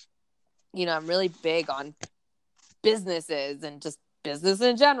Yes. you know, I'm really big on businesses and just business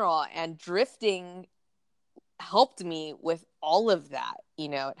in general, and drifting helped me with all of that. You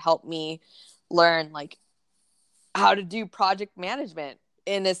know, it helped me learn like how to do project management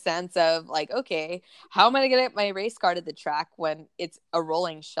in a sense of like, okay, how am I going to get my race car to the track when it's a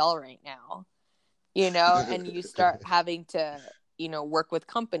rolling shell right now? You know, and you start having to, you know, work with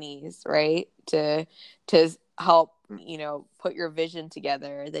companies, right? To help, you know, put your vision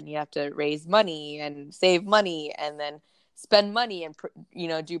together. Then you have to raise money and save money and then spend money and, you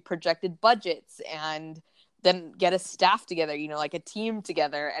know, do projected budgets and then get a staff together, you know, like a team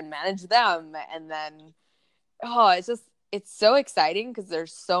together and manage them. And then, oh, it's so exciting because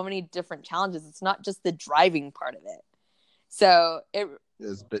there's so many different challenges. It's not just the driving part of it. So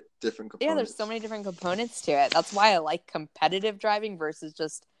There's different components. yeah, there's so many different components to it. That's why I like competitive driving versus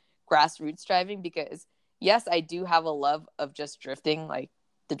just grassroots driving, because yes, I do have a love of just drifting. Like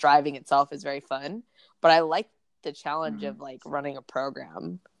the driving itself is very fun, but I like the challenge of like running a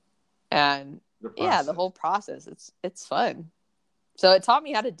program and the whole process. It's fun. So it taught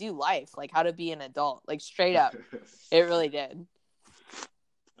me how to do life, like how to be an adult, like straight up. It really did.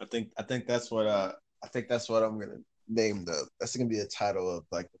 I think that's what I'm gonna name that's gonna be the title of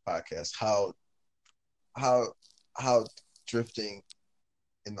like the podcast. How drifting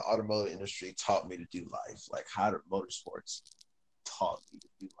in the automotive industry taught me to do life. Like how motorsports taught me to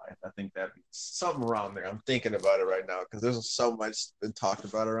do life. I think that'd be something around there. I'm thinking about it right now because there's so much been talked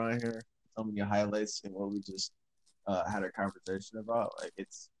about around here. So many highlights in what we just had a conversation about. Like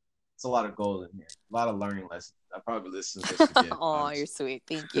it's a lot of gold in here, a lot of learning lessons. I'll probably listen to this again. Oh, you're sweet.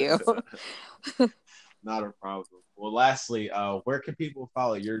 Thank you. Not a problem. Well, lastly, where can people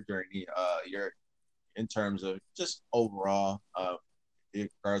follow your journey? Your in terms of just overall,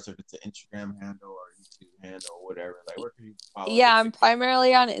 regardless if it's an Instagram handle or YouTube handle or whatever. Like, where can you follow? Yeah, I'm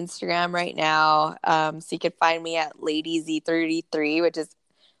primarily on Instagram right now. So you can find me at LadyZ33, which is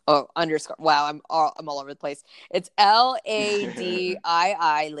underscore. Wow, I'm all over the place. It's LADII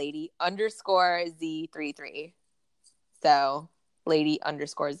lady underscore Z33. So lady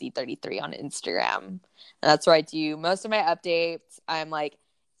underscore Z33 on Instagram. And that's where I do most of my updates. I'm like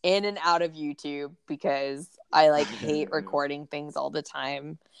in and out of YouTube because I like hate recording things all the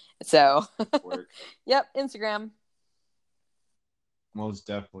time. So yep, Instagram. Most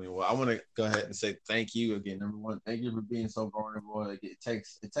definitely. Well, I want to go ahead and say thank you again. Number one, thank you for being so vulnerable. Like, it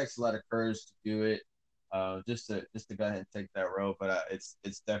takes a lot of courage to do it. Just to go ahead and take that road. But it's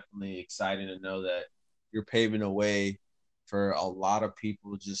definitely exciting to know that you're paving a way for a lot of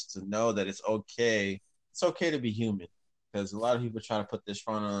people just to know that it's okay. It's okay to be human, because a lot of people try to put this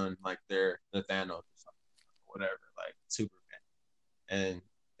front on like they're the Thanos or something, or whatever, like Superman. And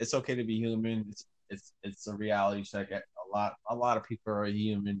it's okay to be human. It's a reality check. A lot of people are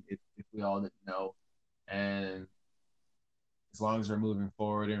human, if we all didn't know. And as long as we're moving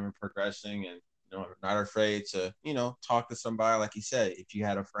forward and we're progressing, and we're not afraid to talk to somebody, like you said, if you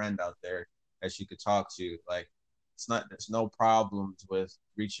had a friend out there that you could talk to, like there's no problems with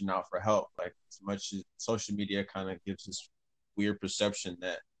reaching out for help. Like, as much as social media kind of gives this weird perception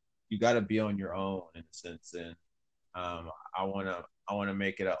that you got to be on your own in a sense. And I want to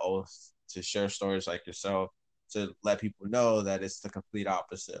make it an oath to share stories like yourself, to let people know that it's the complete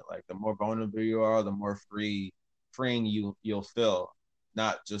opposite. Like, the more vulnerable you are, the more freeing you'll feel.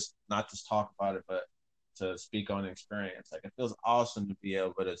 Not just talk about it, but to speak on experience. Like, it feels awesome to be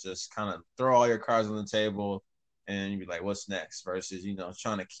able to just kind of throw all your cards on the table and be like, what's next? Versus,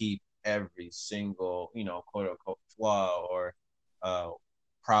 trying to keep every single, quote unquote flaw or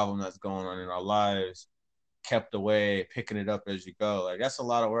problem that's going on in our lives kept away, picking it up as you go. Like, that's a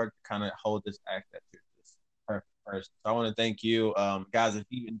lot of work to kind of hold this act that you're this perfect person. So I want to thank you, guys. If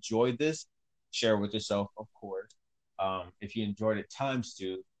you enjoyed this, share with yourself, of course. If you enjoyed it, times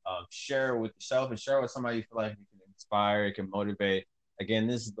two. Share it with yourself and share it with somebody you feel like you can inspire, you can motivate. Again,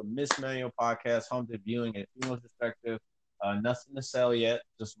 this is the Miss Manual Podcast, home to viewing a female perspective. Nothing to sell yet,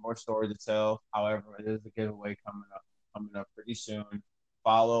 just more story to tell. However, it is a giveaway coming up pretty soon.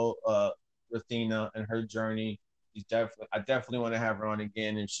 Follow Rathina and her journey. I definitely want to have her on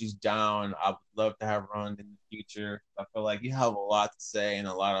again. If she's down, I would love to have her on in the future. I feel like you have a lot to say, and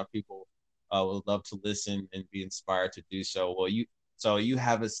a lot of people would love to listen and be inspired to do so. Well, So you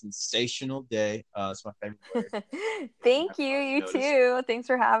have a sensational day. It's my favorite word. Thank you. You too. Thanks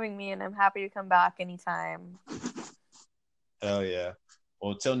for having me, and I'm happy to come back anytime. Hell yeah.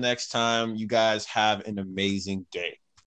 Well, until next time, you guys have an amazing day.